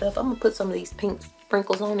it and stuff. I'm going to put some of these pink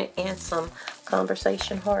sprinkles on it and some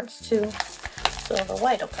conversation hearts too. So the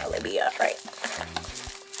white will probably be alright.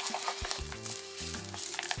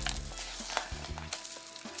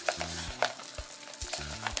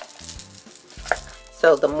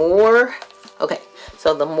 So the more,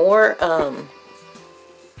 the more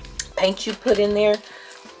paint you put in there,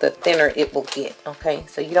 the thinner it will get, okay?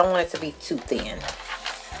 So you don't want it to be too thin.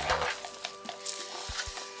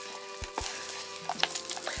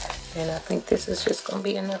 And I think this is just going to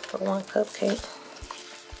be enough for one cupcake.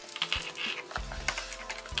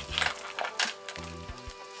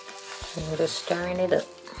 And I'm just stirring it up.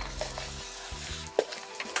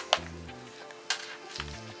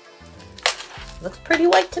 Looks pretty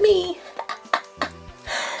white to me.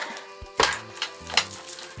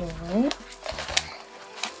 Alright.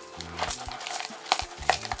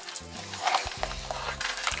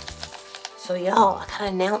 So y'all, I gotta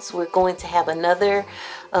announce we're going to have another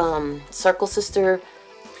Circle Sister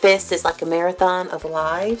Fest. It's like a marathon of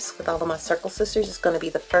lives with all of my Circle Sisters. It's going to be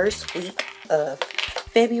the first week of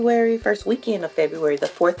February, first weekend of February, the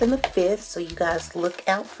 4th and the 5th. So you guys look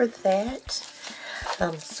out for that.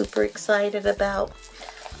 I'm super excited about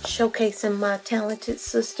showcasing my talented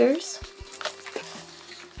sisters.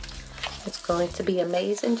 It's going to be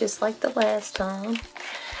amazing, just like the last time.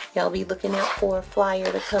 Y'all be looking out for a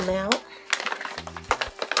flyer to come out.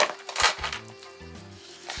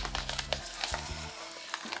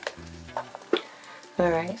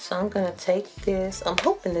 Alright, so I'm going to take this. I'm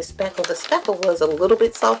hoping this spackle, the spackle was a little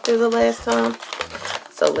bit softer the last time.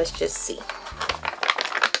 So let's just see.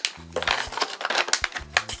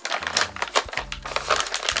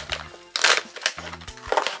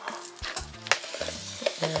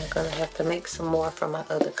 And I'm going to have to make some more for my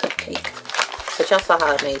other cupcake. But y'all saw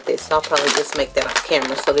how I made this. So I'll probably just make that off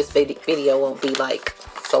camera so this video won't be like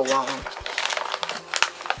so long.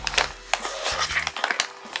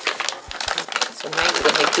 So now you're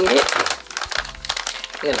going to get it.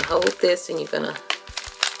 You're going to hold this and you're going to,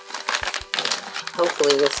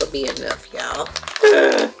 hopefully this will be enough, y'all.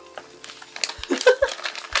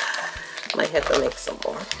 Might have to make some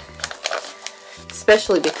more.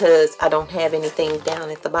 Especially because I don't have anything down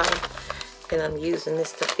at the bottom. And I'm using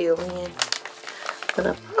this to fill in. But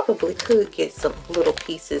I probably could get some little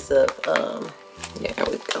pieces of, there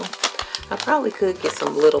we go. I probably could get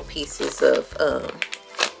some little pieces of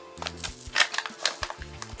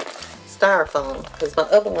styrofoam. Because my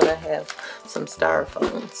other one I have some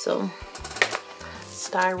styrofoam. So,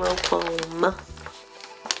 styrofoam.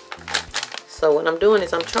 So what I'm doing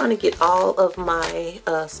is I'm trying to get all of my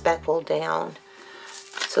spackle down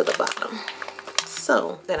to the bottom.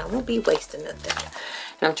 So that I won't be wasting nothing.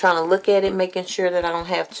 And I'm trying to look at it, making sure that I don't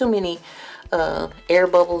have too many air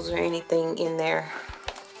bubbles or anything in there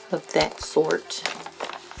of that sort.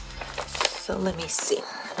 So let me see.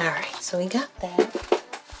 Alright, so we got that.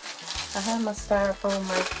 I have my styrofoam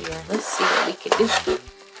right here. Let's see what we can do.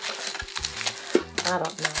 I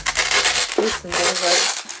don't know. This may work.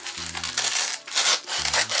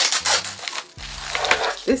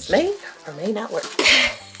 This may or may not work.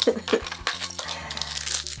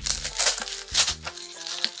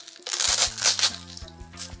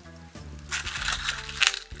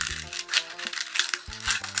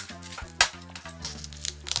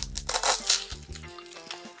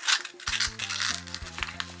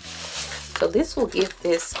 So this will give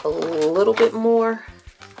this a little bit more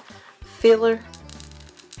filler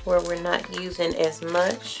where we're not using as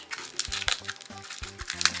much.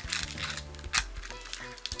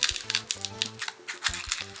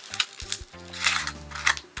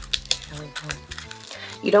 There we go.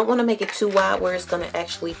 You don't want to make it too wide where it's going to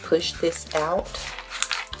actually push this out.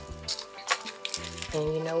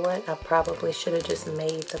 And you know what? I probably should have just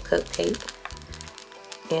made the cupcake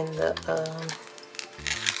in the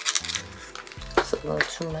a little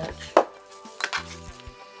too much.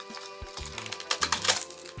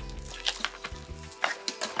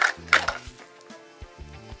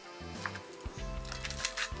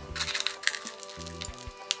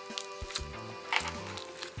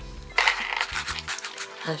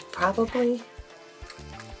 probably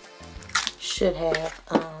should have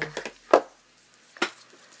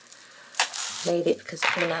made it, because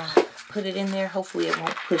when I put it in there, hopefully it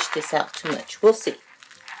won't push this out too much. We'll see.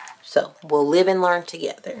 So we'll live and learn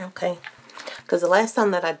together, okay? Because the last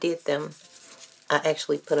time that I did them, I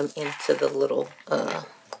actually put them into the little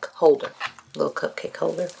holder, little cupcake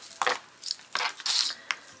holder.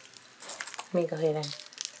 Let me go ahead and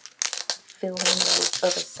fill in those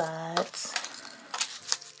other sides.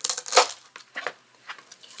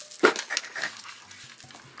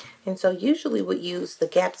 And so usually we use the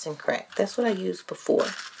gaps and crack. That's what I used before.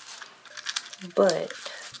 But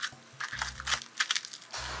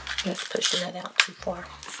that's pushing that out too far.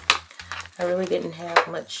 I really didn't have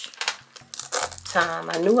much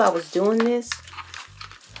time. I knew I was doing this,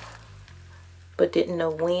 but didn't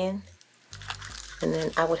know when. And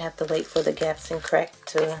then I would have to wait for the gaps and crack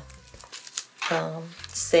to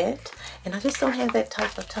set. And I just don't have that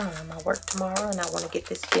type of time. I work tomorrow and I want to get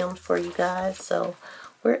this filmed for you guys. So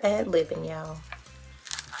we're ad-libbing, y'all.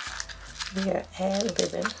 We are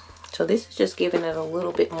ad-libbing. So this is just giving it a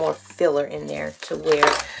little bit more filler in there to where,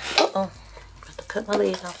 about to cut my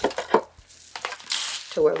leg off.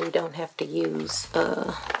 To where we don't have to use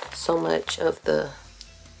so much of the,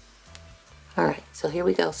 alright, so here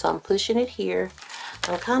we go. So I'm pushing it here.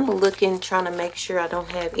 I'm kind of looking, trying to make sure I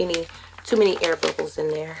don't have too many air bubbles in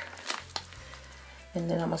there.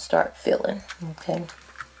 And then I'm going to start filling, okay?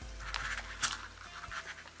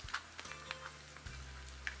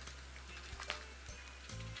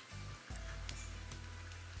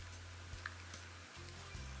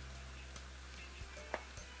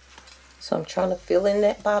 So I'm trying to fill in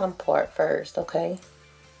that bottom part first, okay?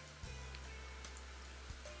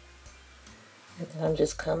 And then I'm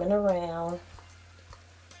just coming around.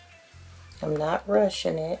 I'm not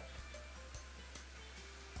rushing it.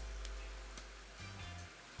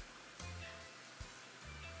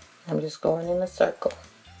 I'm just going in a circle.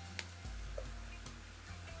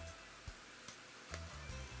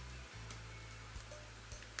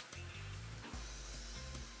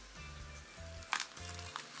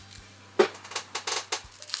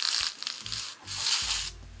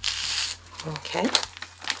 Okay,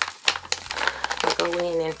 I'll go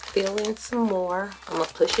in and fill in some more. I'm going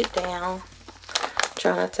to push it down.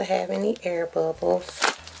 Try not to have any air bubbles.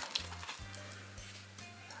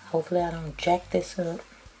 Hopefully I don't jack this up.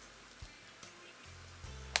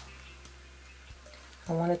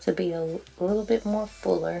 I want it to be a little bit more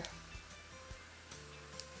fuller.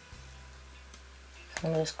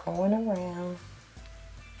 I'm just going around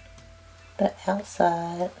the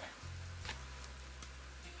outside.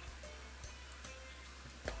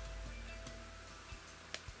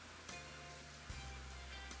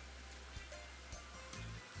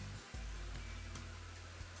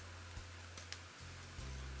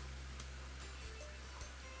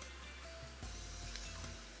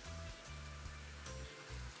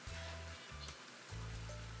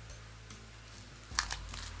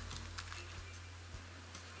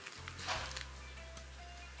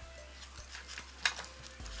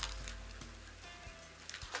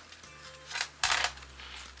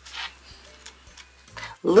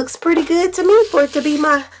 Looks pretty good to me for it to be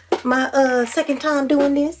my second time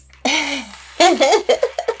doing this.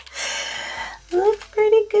 Looks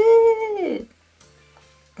pretty good.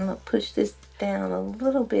 I'm going to push this down a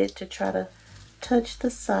little bit to try to touch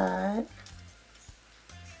the side.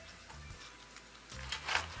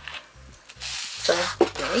 So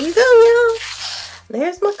there you go, y'all.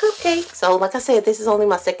 There's my cupcake. So like I said, this is only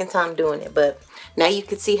my second time doing it, but now you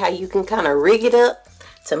can see how you can kind of rig it up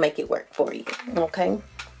to make it work for you. Okay.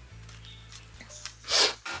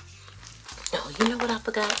 Oh, you know what I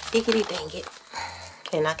forgot? Diggity dang it.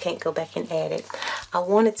 And I can't go back and add it. I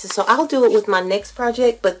wanted to, so I'll do it with my next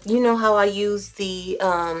project, but you know how I use the,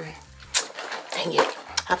 dang it.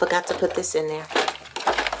 I forgot to put this in there.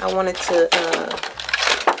 I wanted to,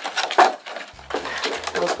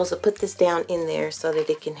 I was supposed to put this down in there so that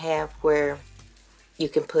it can have where you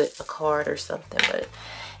can put a card or something, but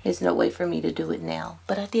there's no way for me to do it now.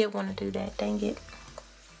 But I did want to do that, dang it.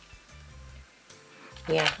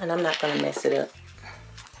 Yeah, and I'm not going to mess it up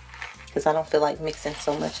because I don't feel like mixing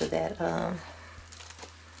so much of that.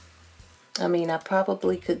 I mean, I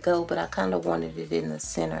probably could go, but I kind of wanted it in the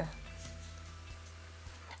center.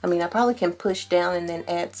 I mean, I probably can push down and then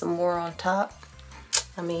add some more on top.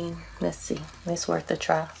 I mean, let's see. It's worth a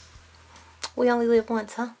try. We only live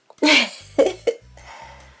once, huh?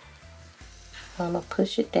 I'm going to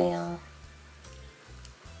push it down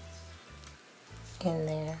in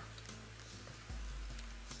there.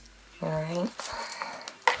 Alright.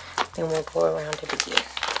 Then we'll go around it again.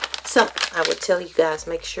 So I would tell you guys,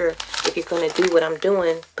 make sure if you're going to do what I'm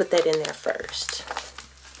doing, put that in there first.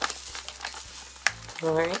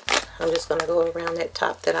 Alright, I'm just going to go around that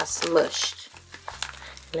top that I smushed.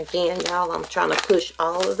 And again, y'all, I'm trying to push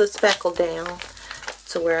all of the spackle down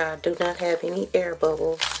to where I do not have any air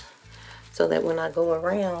bubbles, so that when I go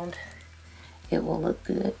around, it will look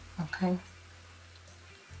good, okay?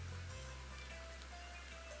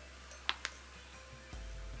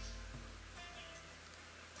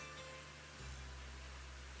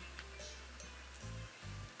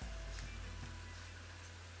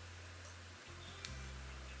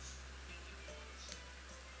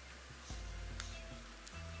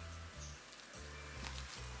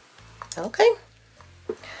 Okay,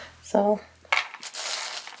 so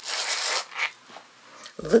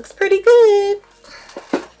looks pretty good.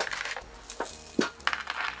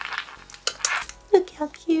 Look how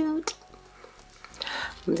cute.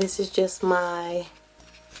 This is just my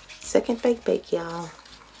second fake bake, y'all.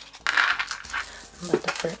 I'm about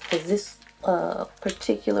to put, is this a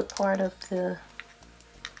particular part of the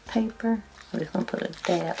paper? I'm just gonna put a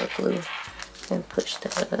dab of glue and push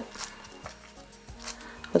that up.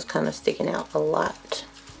 It's kind of sticking out a lot.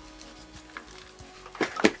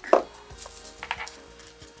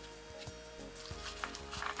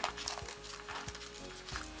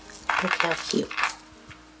 Look how cute.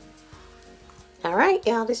 Alright,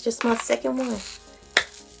 y'all, this is just my second one.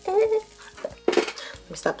 Let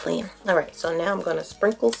me stop playing. Alright, so now I'm going to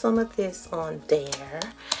sprinkle some of this on there.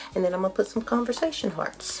 And then I'm going to put some conversation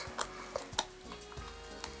hearts.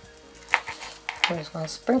 I'm just going to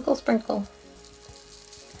sprinkle, sprinkle.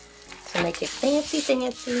 To make it fancy,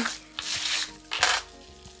 fancy.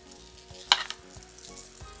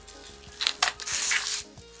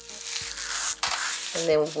 And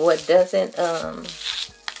then what doesn't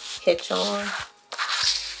catch on,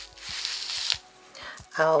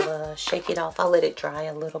 I'll shake it off. I'll let it dry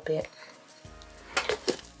a little bit.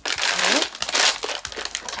 Alright.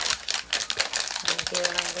 Here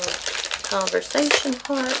are those conversation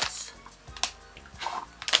hearts.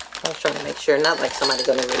 I was trying to make sure, not like somebody's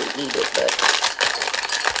gonna really eat it, but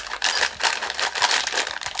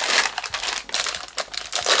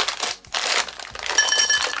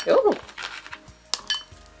oh.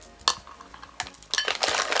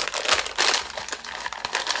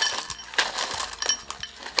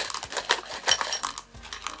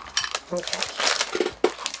 Okay.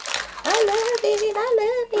 I love it. I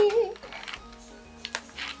love it.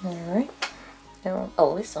 All right. Now,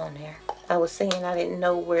 oh, it's on there. I was saying I didn't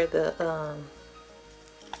know where the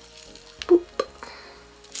boop.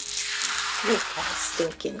 Look how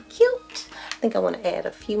stinking cute. I think I want to add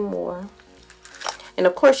a few more. And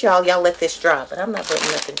of course, y'all let this dry, but I'm not letting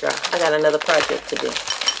nothing dry. I got another project to do,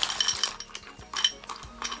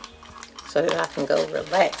 so that I can go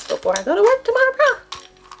relax before I go to work tomorrow.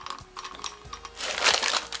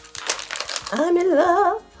 I'm in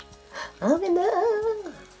love. I'm in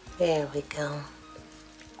love. There we go.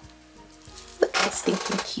 Look how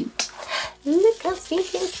stinking cute. Look how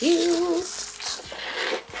stinking cute.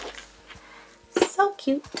 So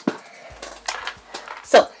cute.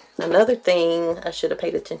 So, another thing I should have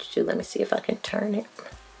paid attention to. Let me see if I can turn it.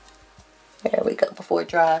 There we go, before it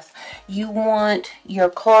dries. You want your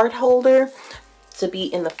card holder to be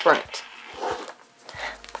in the front.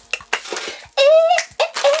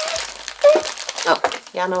 Oh,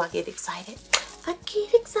 y'all know I get excited. I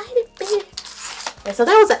get excited, baby. And so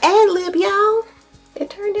that was an ad lib, y'all. It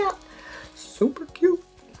turned out super cute.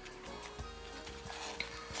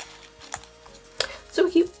 Super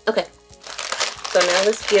cute. Okay. So now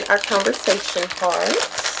let's get our conversation hearts.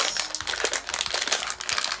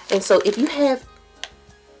 And so if you have,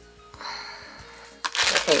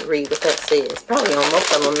 I can't read what that says. Probably on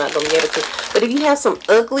most of them I'm not going to be able to. But if you have some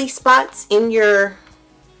ugly spots in your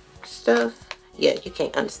stuff, yeah, you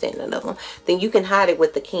can't understand none of them, then you can hide it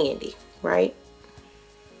with the candy, right?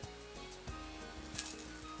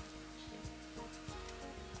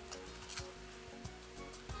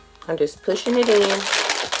 I'm just pushing it in.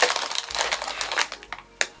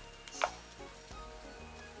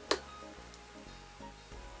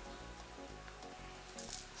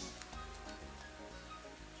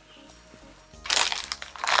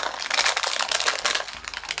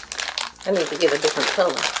 I need to get a different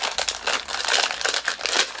color.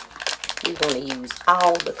 You want to use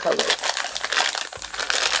all the colors.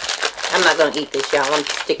 I'm not going to eat this, y'all. I'm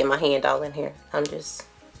sticking my hand all in here. I'm just...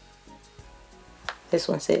 This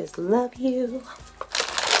one says, love you.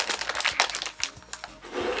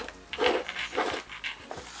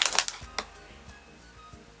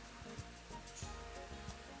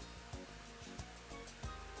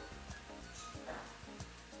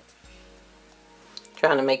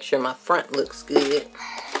 Trying to make sure my front looks good.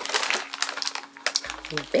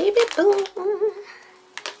 Baby boom.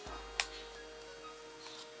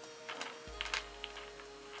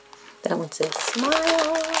 That one says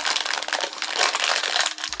smile.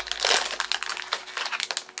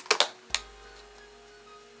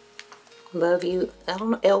 Love you. I don't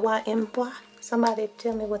know. L-Y-M-Y. Somebody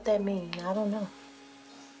tell me what that means. I don't know.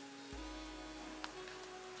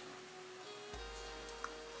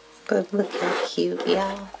 But look how cute,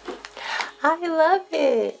 y'all. I love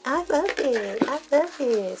it. I love it. I love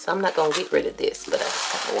it. So I'm not going to get rid of this, but I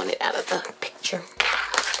just kind of want it out of the picture.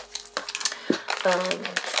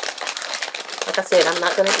 Like I said, I'm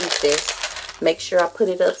not going to eat this. Make sure I put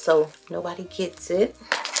it up so nobody gets it.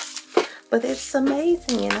 But it's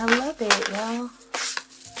amazing and I love it, y'all.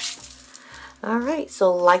 Alright,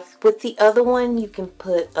 so like with the other one, you can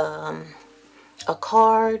put a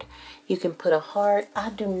card. You can put a heart.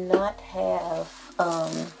 I do not have I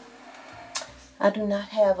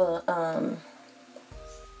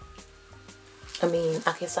mean,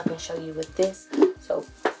 I guess I can show you with this. So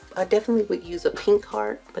I definitely would use a pink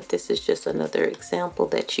heart, but this is just another example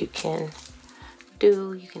that you can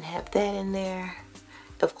do. You can have that in there.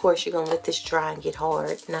 Of course, you're going to let this dry and get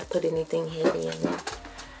hard, not put anything heavy in there.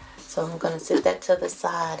 So I'm going to set that to the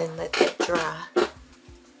side and let that dry.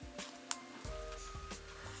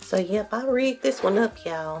 So yep, I rigged this one up,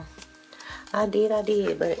 y'all. I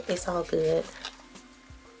did, but it's all good.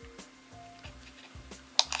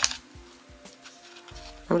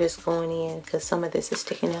 I'm just going in because some of this is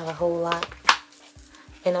sticking out a whole lot.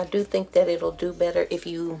 And I do think that it'll do better if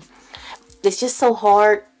you... It's just so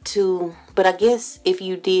hard to... But I guess if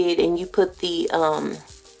you did and you put the... I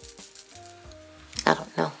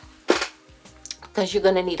don't know. Because you're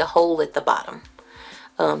going to need a hole at the bottom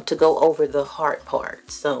to go over the heart part.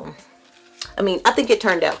 So, I mean, I think it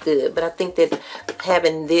turned out good. But I think that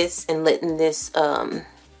having this and letting this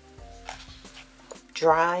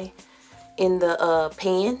dry in the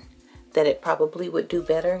pan, that it probably would do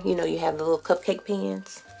better. You know, you have the little cupcake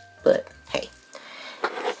pans, but hey,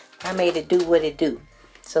 I made it do what it do.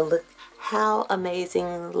 So look how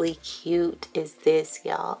amazingly cute is this,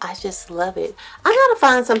 y'all. I just love it. I gotta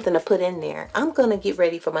find something to put in there. I'm gonna get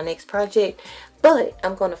ready for my next project, but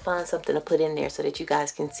I'm gonna find something to put in there so that you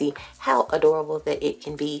guys can see how adorable that it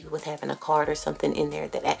can be with having a card or something in there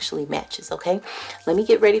that actually matches. Okay, let me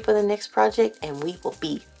get ready for the next project and we will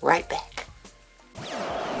be right back.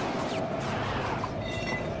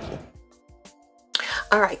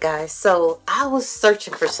 Alright guys, so I was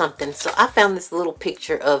searching for something, so I found this little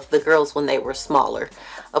picture of the girls when they were smaller.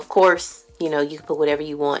 Of course, you know, you can put whatever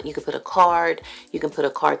you want. You can put a card, you can put a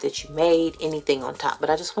card that you made, anything on top. But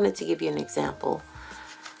I just wanted to give you an example.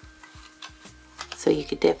 So you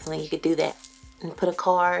could definitely, you could do that and put a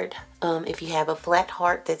card. If you have a flat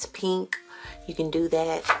heart that's pink, you can do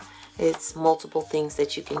that. It's multiple things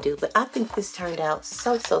that you can do, but I think this turned out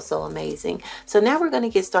so amazing. So now we're going to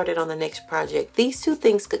get started on the next project. These two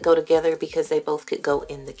things could go together because they both could go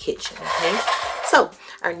in the kitchen. Okay, so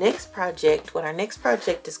our next project, what our next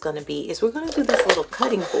project is going to be is we're going to do this little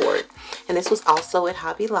cutting board, and this was also at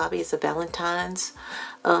Hobby Lobby. It's a Valentine's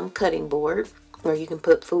cutting board where you can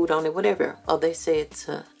put food on it, whatever. Oh, they say it's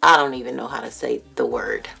I don't even know how to say the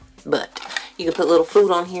word, but you can put little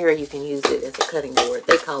food on here, or you can use it as a cutting board.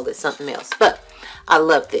 They call it something else, but I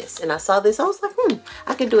love this. And I saw this, I was like,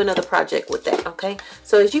 I could do another project with that. Okay,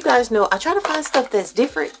 so as you guys know, I try to find stuff that's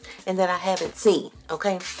different and that I haven't seen.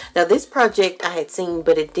 Okay, now this project I had seen,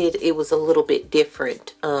 but it was a little bit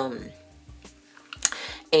different. And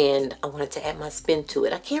I wanted to add my spin to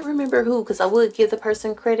it. I can't remember who, because I would give the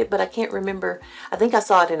person credit, but I can't remember. I think I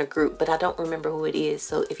saw it in a group, but I don't remember who it is.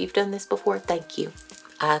 So if you've done this before, thank you.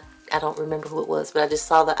 I don't remember who it was, but I just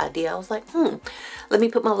saw the idea. I was like, let me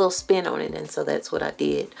put my little spin on it. And so that's what I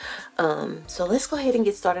did. So let's go ahead and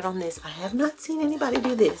get started on this. I have not seen anybody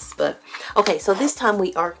do this, but okay. So this time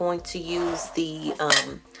we are going to use the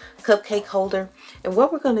cupcake holder. And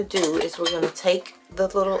what we're going to do is we're going to take the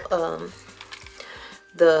little,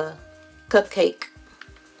 the cupcake,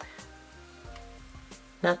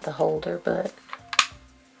 not the holder, but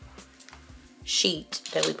sheet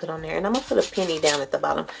that we put on there, and I'm gonna put a penny down at the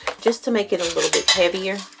bottom just to make it a little bit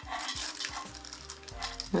heavier.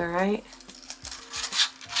 All right,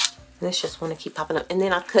 this just want to keep popping up, and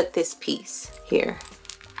then I cut this piece here.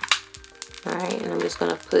 All right, and I'm just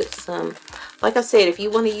gonna put some, like I said, if you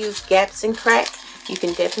want to use gaps and crack, you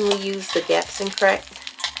can definitely use the gaps and crack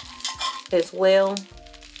as well.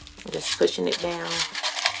 I'm just pushing it down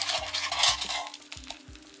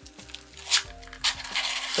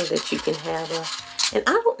so that you can have a, and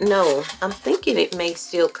I don't know, I'm thinking it may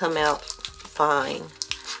still come out fine.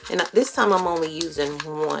 And this time I'm only using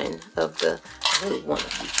one of the, I really want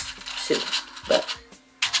to use two, but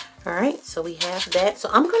alright, so we have that. So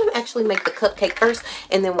I'm going to actually make the cupcake first,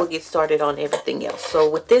 and then we'll get started on everything else. So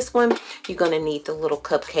with this one, you're going to need the little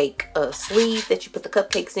cupcake sleeve that you put the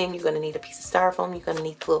cupcakes in. You're going to need a piece of styrofoam. You're going to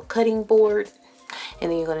need the little cutting board.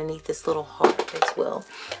 And then you're going to need this little heart as well.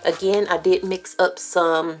 Again, I did mix up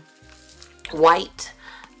some white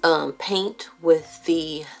paint with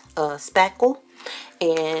the spackle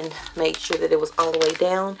and make sure that it was all the way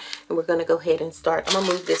down. And we're going to go ahead and start. I'm going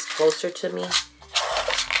to move this closer to me.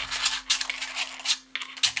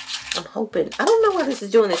 I'm hoping, I don't know why this is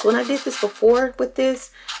doing this. When I did this before with this,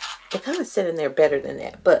 it kind of set in there better than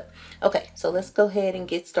that. But okay, so let's go ahead and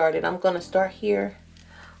get started. I'm going to start here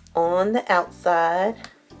on the outside.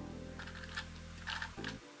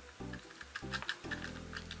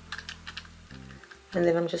 And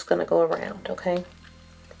then I'm just going to go around, okay?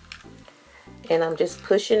 And I'm just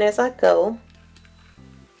pushing as I go.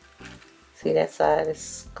 See, that side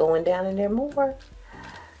is going down in there more.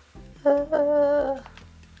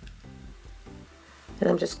 And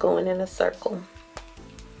I'm just going in a circle.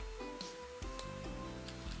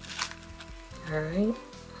 All right.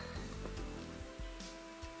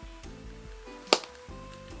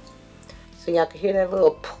 So y'all can hear that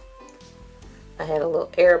little, I had a little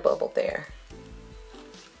air bubble there.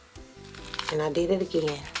 And I did it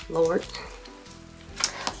again. Lord,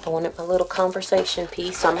 I wanted my little conversation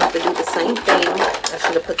piece, so I'm going to have to do the same thing. I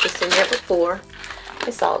should have put this in there before.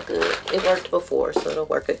 It's all good. It worked before, so it'll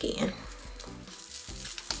work again.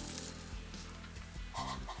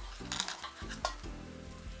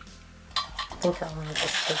 I think I want to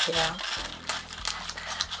just take it out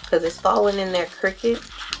because it's falling in there crooked,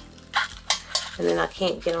 and then I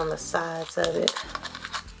can't get on the sides of it.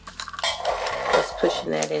 Just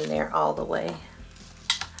pushing that in there all the way.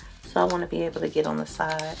 So I want to be able to get on the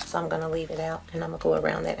side, so I'm going to leave it out, and I'm going to go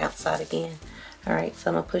around that outside again. Alright,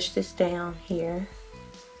 so I'm going to push this down here.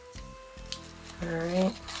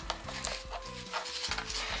 Alright.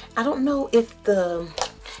 I don't know if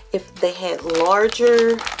they had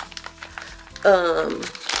larger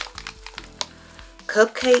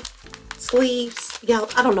cupcake sleeves. Y'all,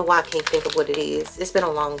 I don't know why I can't think of what it is. It's been a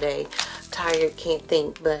long day. Tired, can't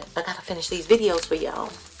think, but I gotta finish these videos for y'all.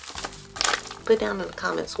 Put down in the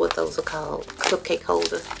comments what those are called. Cupcake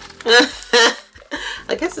holder.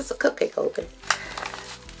 I guess it's a cupcake holder.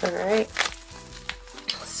 Alright.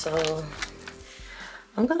 So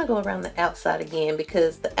I'm gonna go around the outside again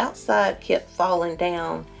because the outside kept falling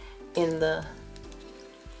down in the,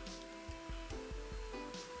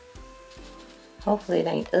 hopefully it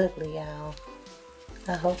ain't ugly, y'all.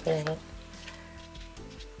 I hope it ain't.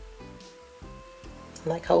 I'm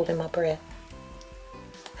like holding my breath.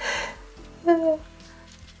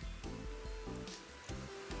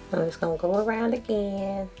 I'm just gonna go around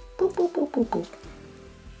again. Boop, boop, boop, boop, boop.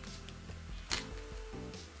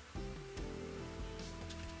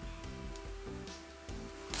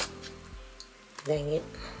 Dang it.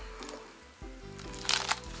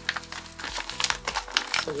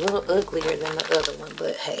 It's a little uglier than the other one,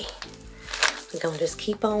 but hey. We're gonna just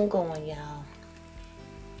keep on going, y'all.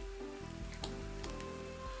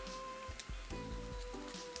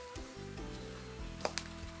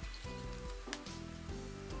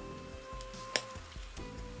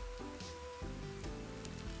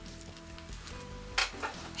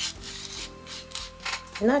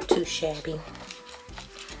 Not too shabby.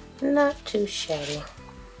 Not too shabby.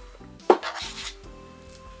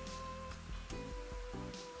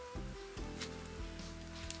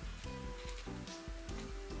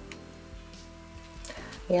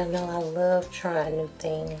 Yeah, no, I love trying new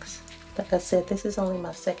things. Like I said, this is only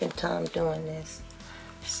my second time doing this.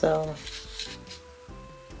 So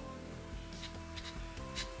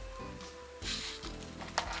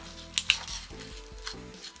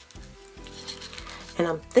and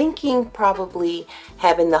I'm thinking probably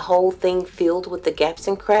having the whole thing filled with the gaps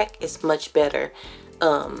and crack is much better.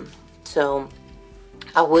 So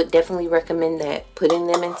I would definitely recommend that. Putting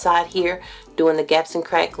them inside here, doing the gaps and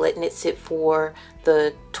crack, letting it sit for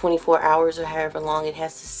the 24 hours or however long it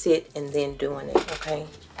has to sit, and then doing it, okay?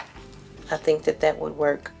 I think that that would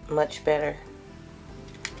work much better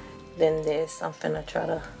than this. I'm finna try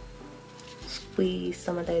to squeeze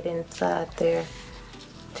some of that inside there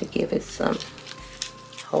to give it some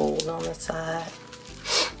hold on the side.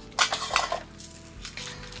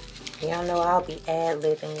 Y'all know I'll be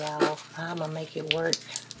ad-libbing, y'all. I'm gonna make it work.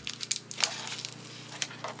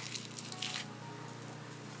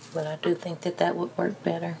 But I do think that that would work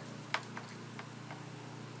better.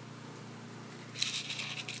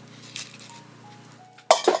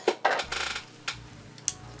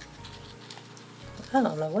 I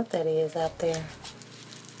don't know what that is out there.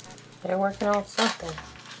 They're working on something.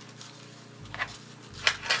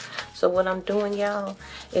 So what I'm doing, y'all,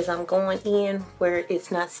 is I'm going in where it's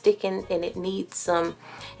not sticking and it needs some,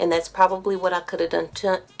 and that's probably what I could have done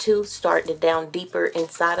too, starting it down deeper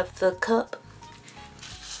inside of the cup.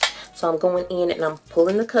 So I'm going in and I'm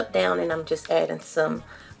pulling the cup down and I'm just adding some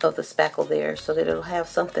of the spackle there so that it'll have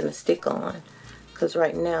something to stick on. Because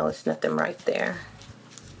right now it's nothing right there.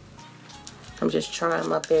 I'm just trying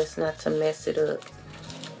my best not to mess it up.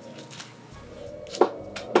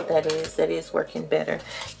 That is working better,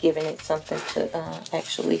 giving it something to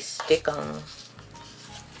actually stick on.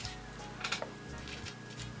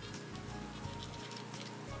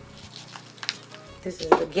 This is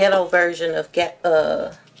the ghetto version of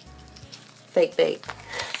fake bake.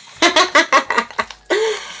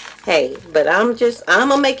 Hey, but I'm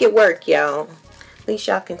gonna make it work, y'all. At least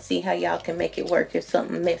y'all can see how y'all can make it work if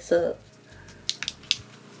something mess up.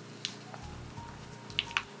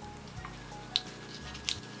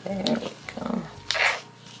 There we go.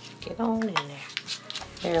 Get on in there.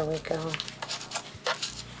 There we go.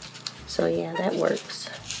 So yeah, that works.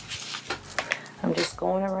 I'm just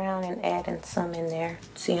going around and adding some in there.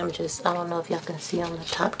 See, I don't know if y'all can see on the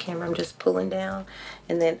top camera, I'm just pulling down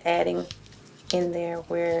and then adding in there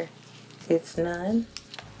where it's none.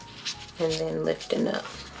 And then lifting up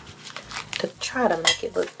to try to make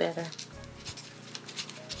it look better.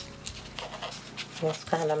 It's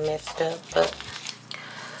kind of messed up, but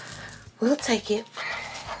we'll take it.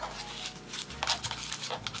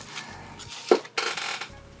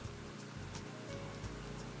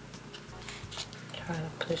 Try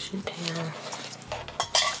to push it down.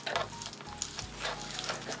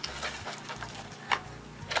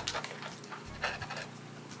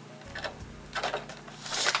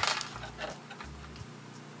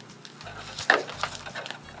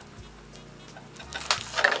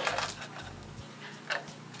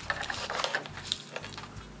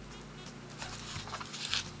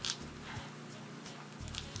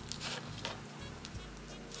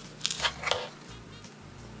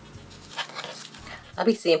 I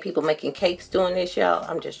be seeing people making cakes doing this, y'all.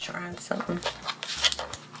 I'm just trying something.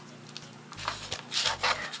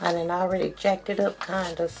 I done already jacked it up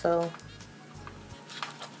kinda, so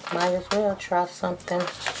might as well try something.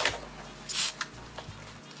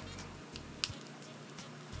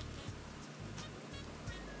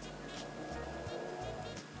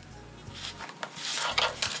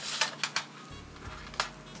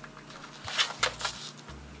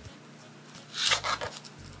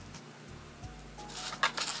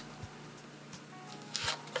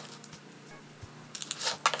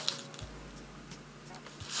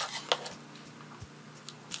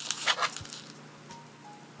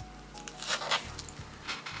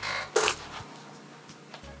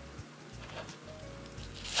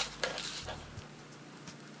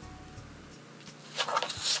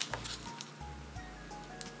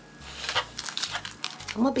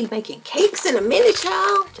 I'm gonna be making cakes in a minute,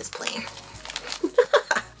 y'all. Just playing.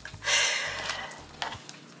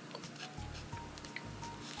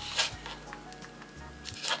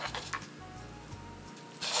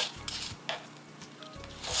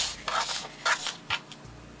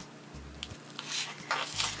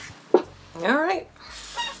 All right.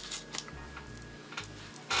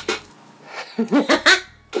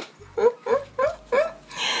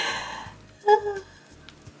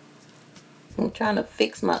 I'm trying to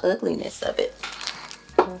fix my ugliness of it.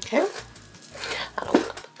 Okay. I don't want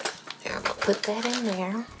to put that there. I'm going to put that in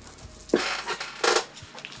there.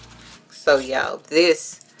 So, y'all,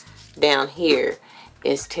 this down here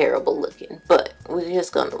is terrible looking, but we're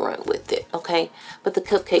just going to run with it, okay? But the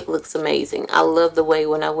cupcake looks amazing. I love the way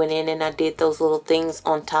when I went in and I did those little things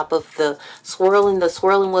on top of the swirling. The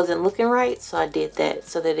swirling wasn't looking right, so I did that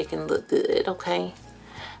so that it can look good, okay?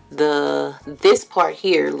 This part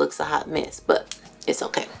here looks a hot mess, but it's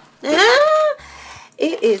okay.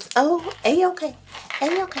 It is a-okay.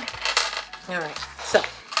 A-okay. Alright, so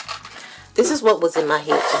this is what was in my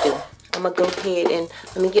head to do. I'm gonna go ahead and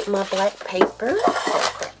let me get my black paper.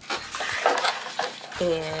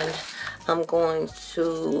 And I'm going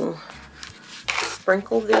to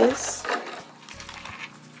sprinkle this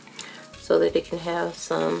so that it can have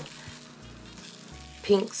some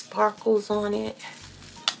pink sparkles on it.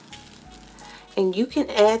 And you can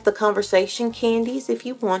add the conversation candies if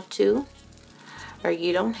you want to, or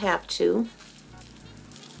you don't have to.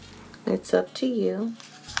 It's up to you.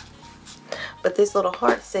 But this little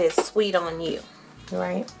heart says sweet on you,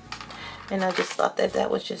 right? And I just thought that that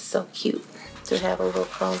was just so cute to have a little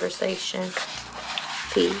conversation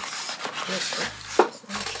piece.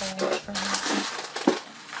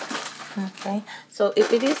 Okay, so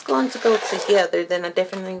if it is going to go together, then I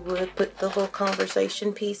definitely would put the little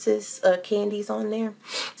conversation pieces, candies on there.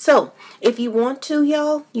 So if you want to,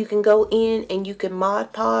 y'all, you can go in and you can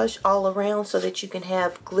Mod Podge all around so that you can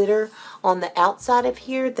have glitter on the outside of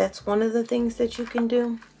here. That's one of the things that you can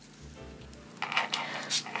do.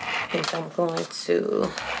 I think I'm going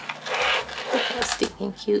to put that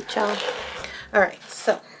stinking cute, y'all. Alright,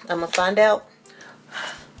 so I'm going to find out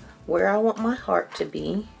where I want my heart to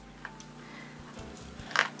be.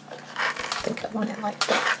 I think I want it like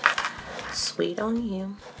that. Sweet on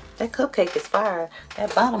you. That cupcake is fire.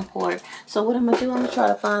 That bottom part. So what I'm going to do, I'm going to try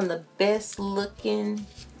to find the best looking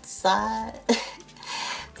side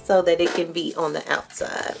so that it can be on the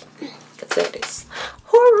outside. Because that is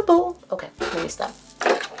horrible. Okay, let me stop.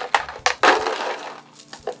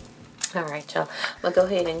 Alright, y'all. I'm going to go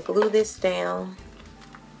ahead and glue this down.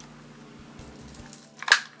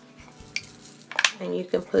 And you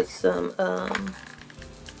can put some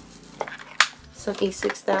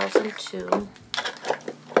E6000 too.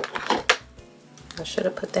 I should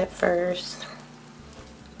have put that first.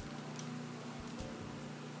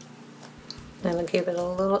 And I'll give it a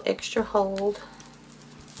little extra hold.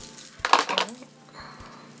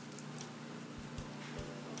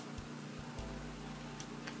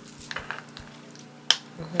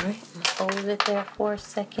 Alright, hold it there for a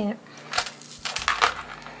second.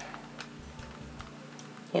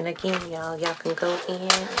 And again, y'all can go in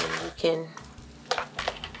and you can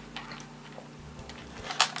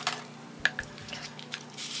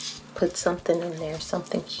put something in there,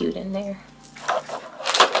 something cute in there.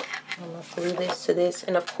 I'm going to glue this to this.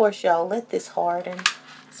 And of course, y'all, let this harden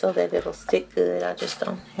so that it'll stick good. I just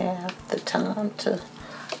don't have the time to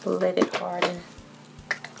let it harden.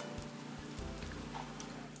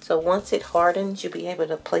 So once it hardens, you'll be able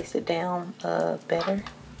to place it down better.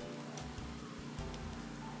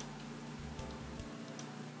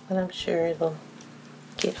 But I'm sure it'll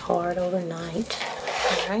get hard overnight.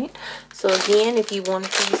 Alright, so again, if you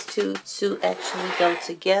wanted these two to actually go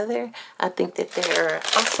together, I think that they're an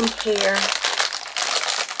awesome pair.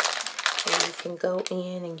 And you can go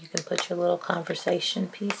in and you can put your little conversation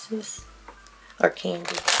pieces or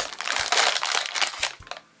candy.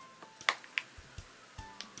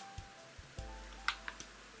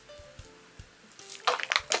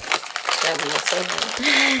 That means so much.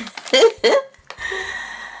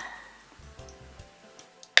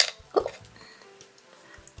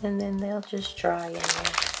 And then they'll just dry in there.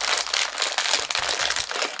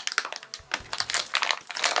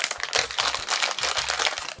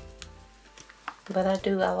 But I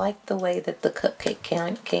like the way that the cupcake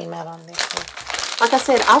came out on this one. Like I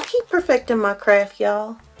said, I'll keep perfecting my craft,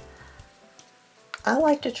 y'all. I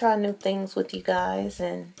like to try new things with you guys,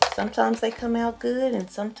 and sometimes they come out good and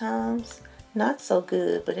sometimes not so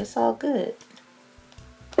good, but it's all good.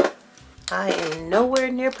 I am nowhere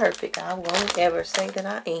near perfect. I won't ever say that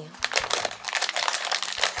I am.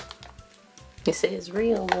 It says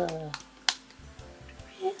real love.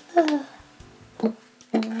 Real love.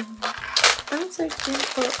 I'm searching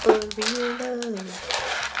for a real love.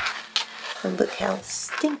 And look how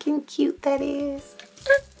stinking cute that is.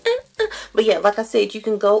 But yeah, like I said, you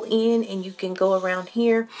can go in and you can go around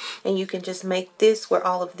here and you can just make this where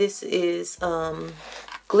all of this is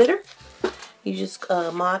glitter. You just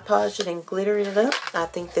Mod Podge it and glitter it up. I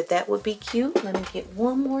think that that would be cute. Let me get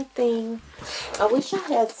one more thing. I wish I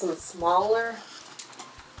had some smaller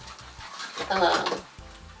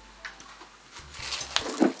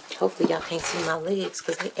hopefully y'all can't see my legs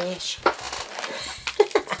because they ashy.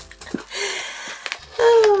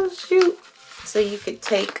 Oh shoot. So you could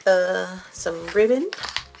take some ribbon.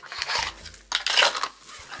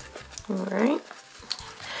 Alright.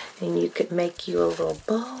 And you could make you a little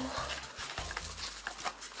bow.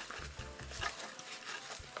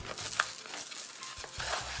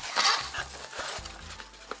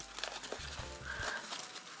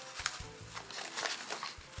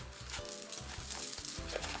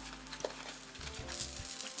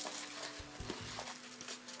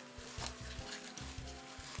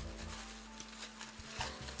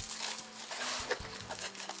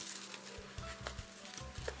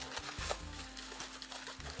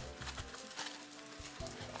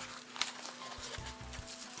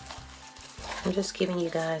 I'm just giving you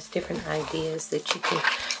guys different ideas that you can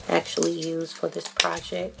actually use for this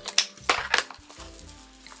project.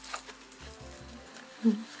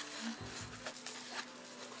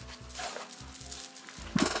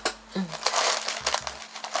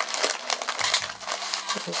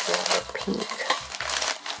 Let's grab a pink.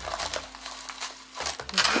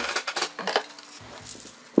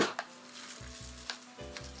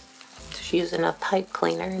 To just using a pipe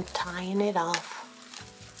cleaner and tying it off.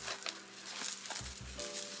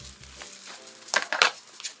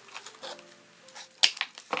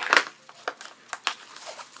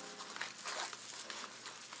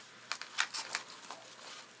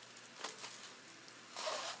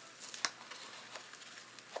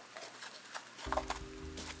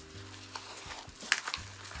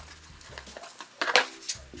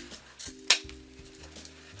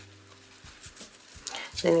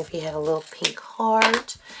 Then if you had a little pink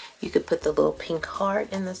heart, you could put the little pink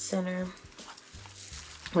heart in the center,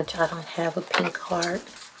 which I don't have a pink heart.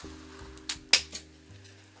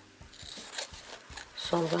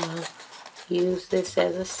 So I'm going to use this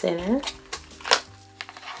as a center.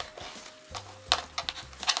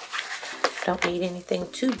 Don't need anything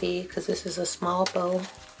too big because this is a small bow.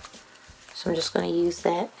 So I'm just going to use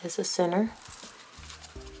that as a center.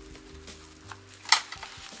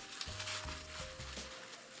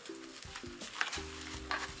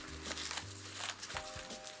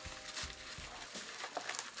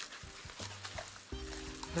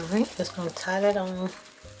 Alright, just going to tie that on.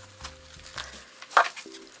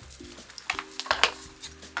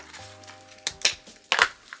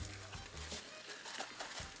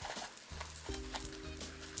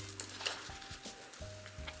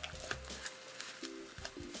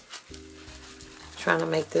 Trying to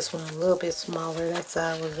make this one a little bit smaller. That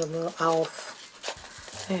side was a little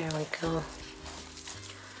off. There we go.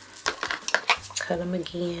 Cut them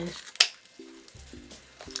again.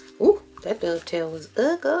 Ooh, that dovetail was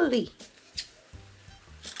ugly.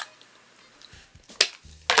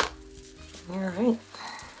 Alright.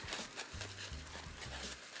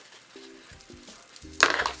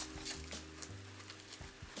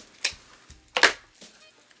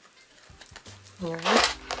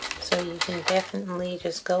 Alright. So you can definitely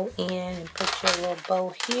just go in and put your little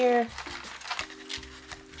bow here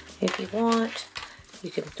if you want.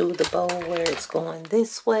 You can do the bow where it's going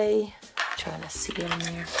this way. I'm trying to see on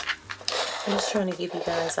there. I'm just trying to give you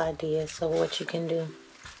guys ideas of what you can do.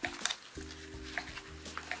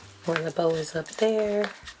 When the bow is up there.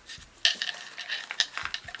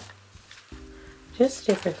 Just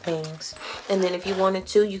different things. And then if you wanted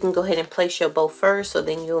to, you can go ahead and place your bow first, so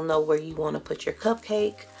then you'll know where you want to put your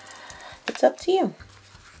cupcake. It's up to you.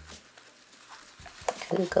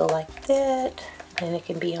 It could go like that, and it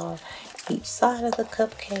can be on each side of the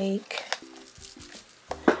cupcake.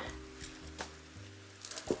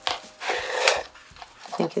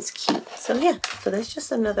 I think it's cute. So yeah, so that's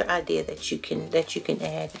just another idea that you can add. You can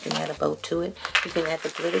add a bow to it. You can add the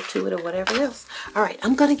glitter to it or whatever else. All right,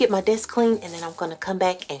 I'm gonna get my desk clean, and then I'm gonna come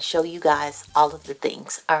back and show you guys all of the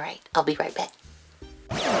things. All right, I'll be right back.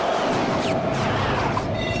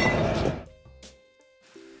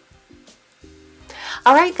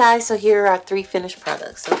 Alright guys, so here are our 3 finished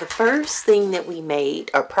products. So the first thing that we made,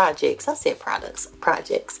 or projects, I said products,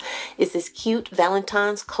 projects, is this cute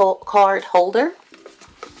Valentine's card holder.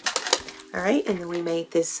 Alright, and then we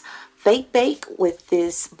made this fake bake with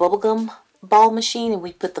this bubblegum ball machine, and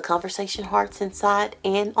we put the conversation hearts inside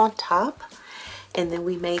and on top. And then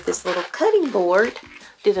we made this little cutting board,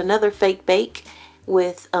 did another fake bake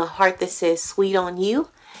with a heart that says sweet on you,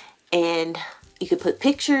 and you can put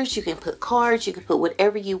pictures, you can put cards, you can put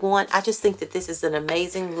whatever you want. I just think that this is an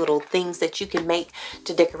amazing little things that you can make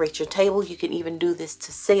to decorate your table. You can even do this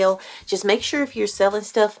to sell. Just make sure if you're selling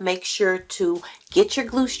stuff, make sure to get your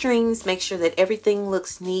glue strings, make sure that everything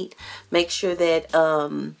looks neat, make sure that,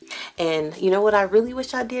 and you know what I really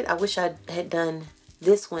wish I did? I wish I had done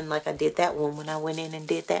this one like I did that one when I went in and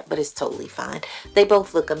did that, but it's totally fine. They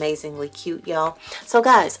both look amazingly cute, y'all. So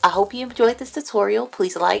guys, I hope you enjoyed this tutorial.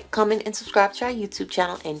 Please like, comment, and subscribe to our YouTube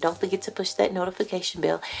channel, and don't forget to push that notification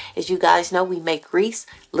bell. As you guys know, we make wreaths.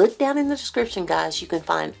 Look down in the description, guys. You can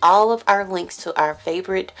find all of our links to our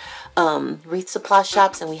favorite wreath supply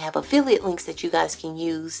shops, and we have affiliate links that you guys can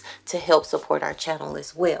use to help support our channel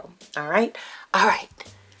as well. All right.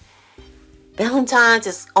 Valentine's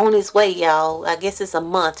is on its way, y'all. I guess it's a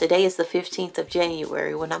month. Today is the 15th of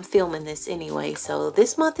January when I'm filming this anyway. So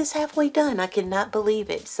this month is halfway done. I cannot believe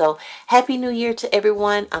it. So Happy New Year to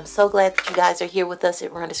everyone. I'm so glad that you guys are here with us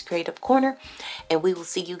at Rhonda's Creative Corner. And we will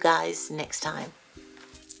see you guys next time.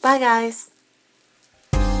 Bye, guys.